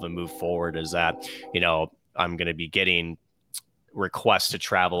evolve and move forward, is that, I'm going to be getting requests to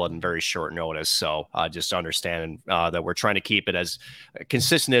travel on very short notice. So just understand that we're trying to keep it as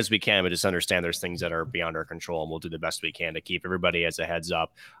consistent as we can, but just understand there's things that are beyond our control, and we'll do the best we can to keep everybody as a heads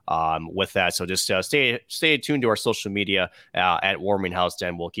up with that. So just stay tuned to our social media at Warming House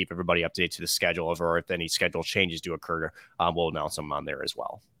Den. We'll keep everybody updated to the schedule, or if any schedule changes do occur, we'll announce them on there as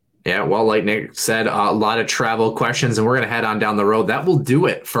well. Yeah, well, like Nick said, a lot of travel questions, and we're going to head on down the road. That will do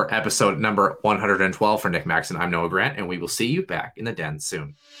it for episode number 112. For Nick Maxon, I'm Noah Grant, and we will see you back in the den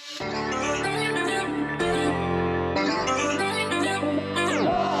soon. And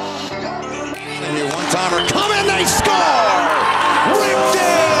your one-timer coming, they score! Ripped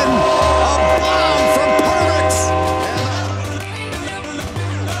in! A bomb from Parvix!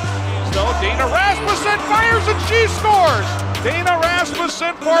 So Dana Rasmussen fires and she scores! Dana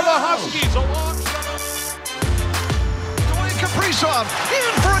Rasmussen for the Huskies Dwayne Kaprizov in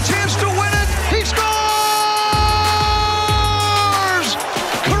for a chance to win it. He scores!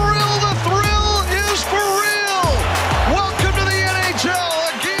 Kirill the Thrill is for real. Welcome to the NHL,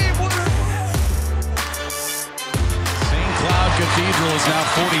 a game winner. St. Cloud Cathedral is now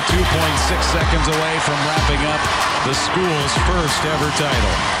 42.6 seconds away from wrapping up the school's first ever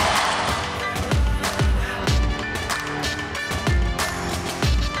title.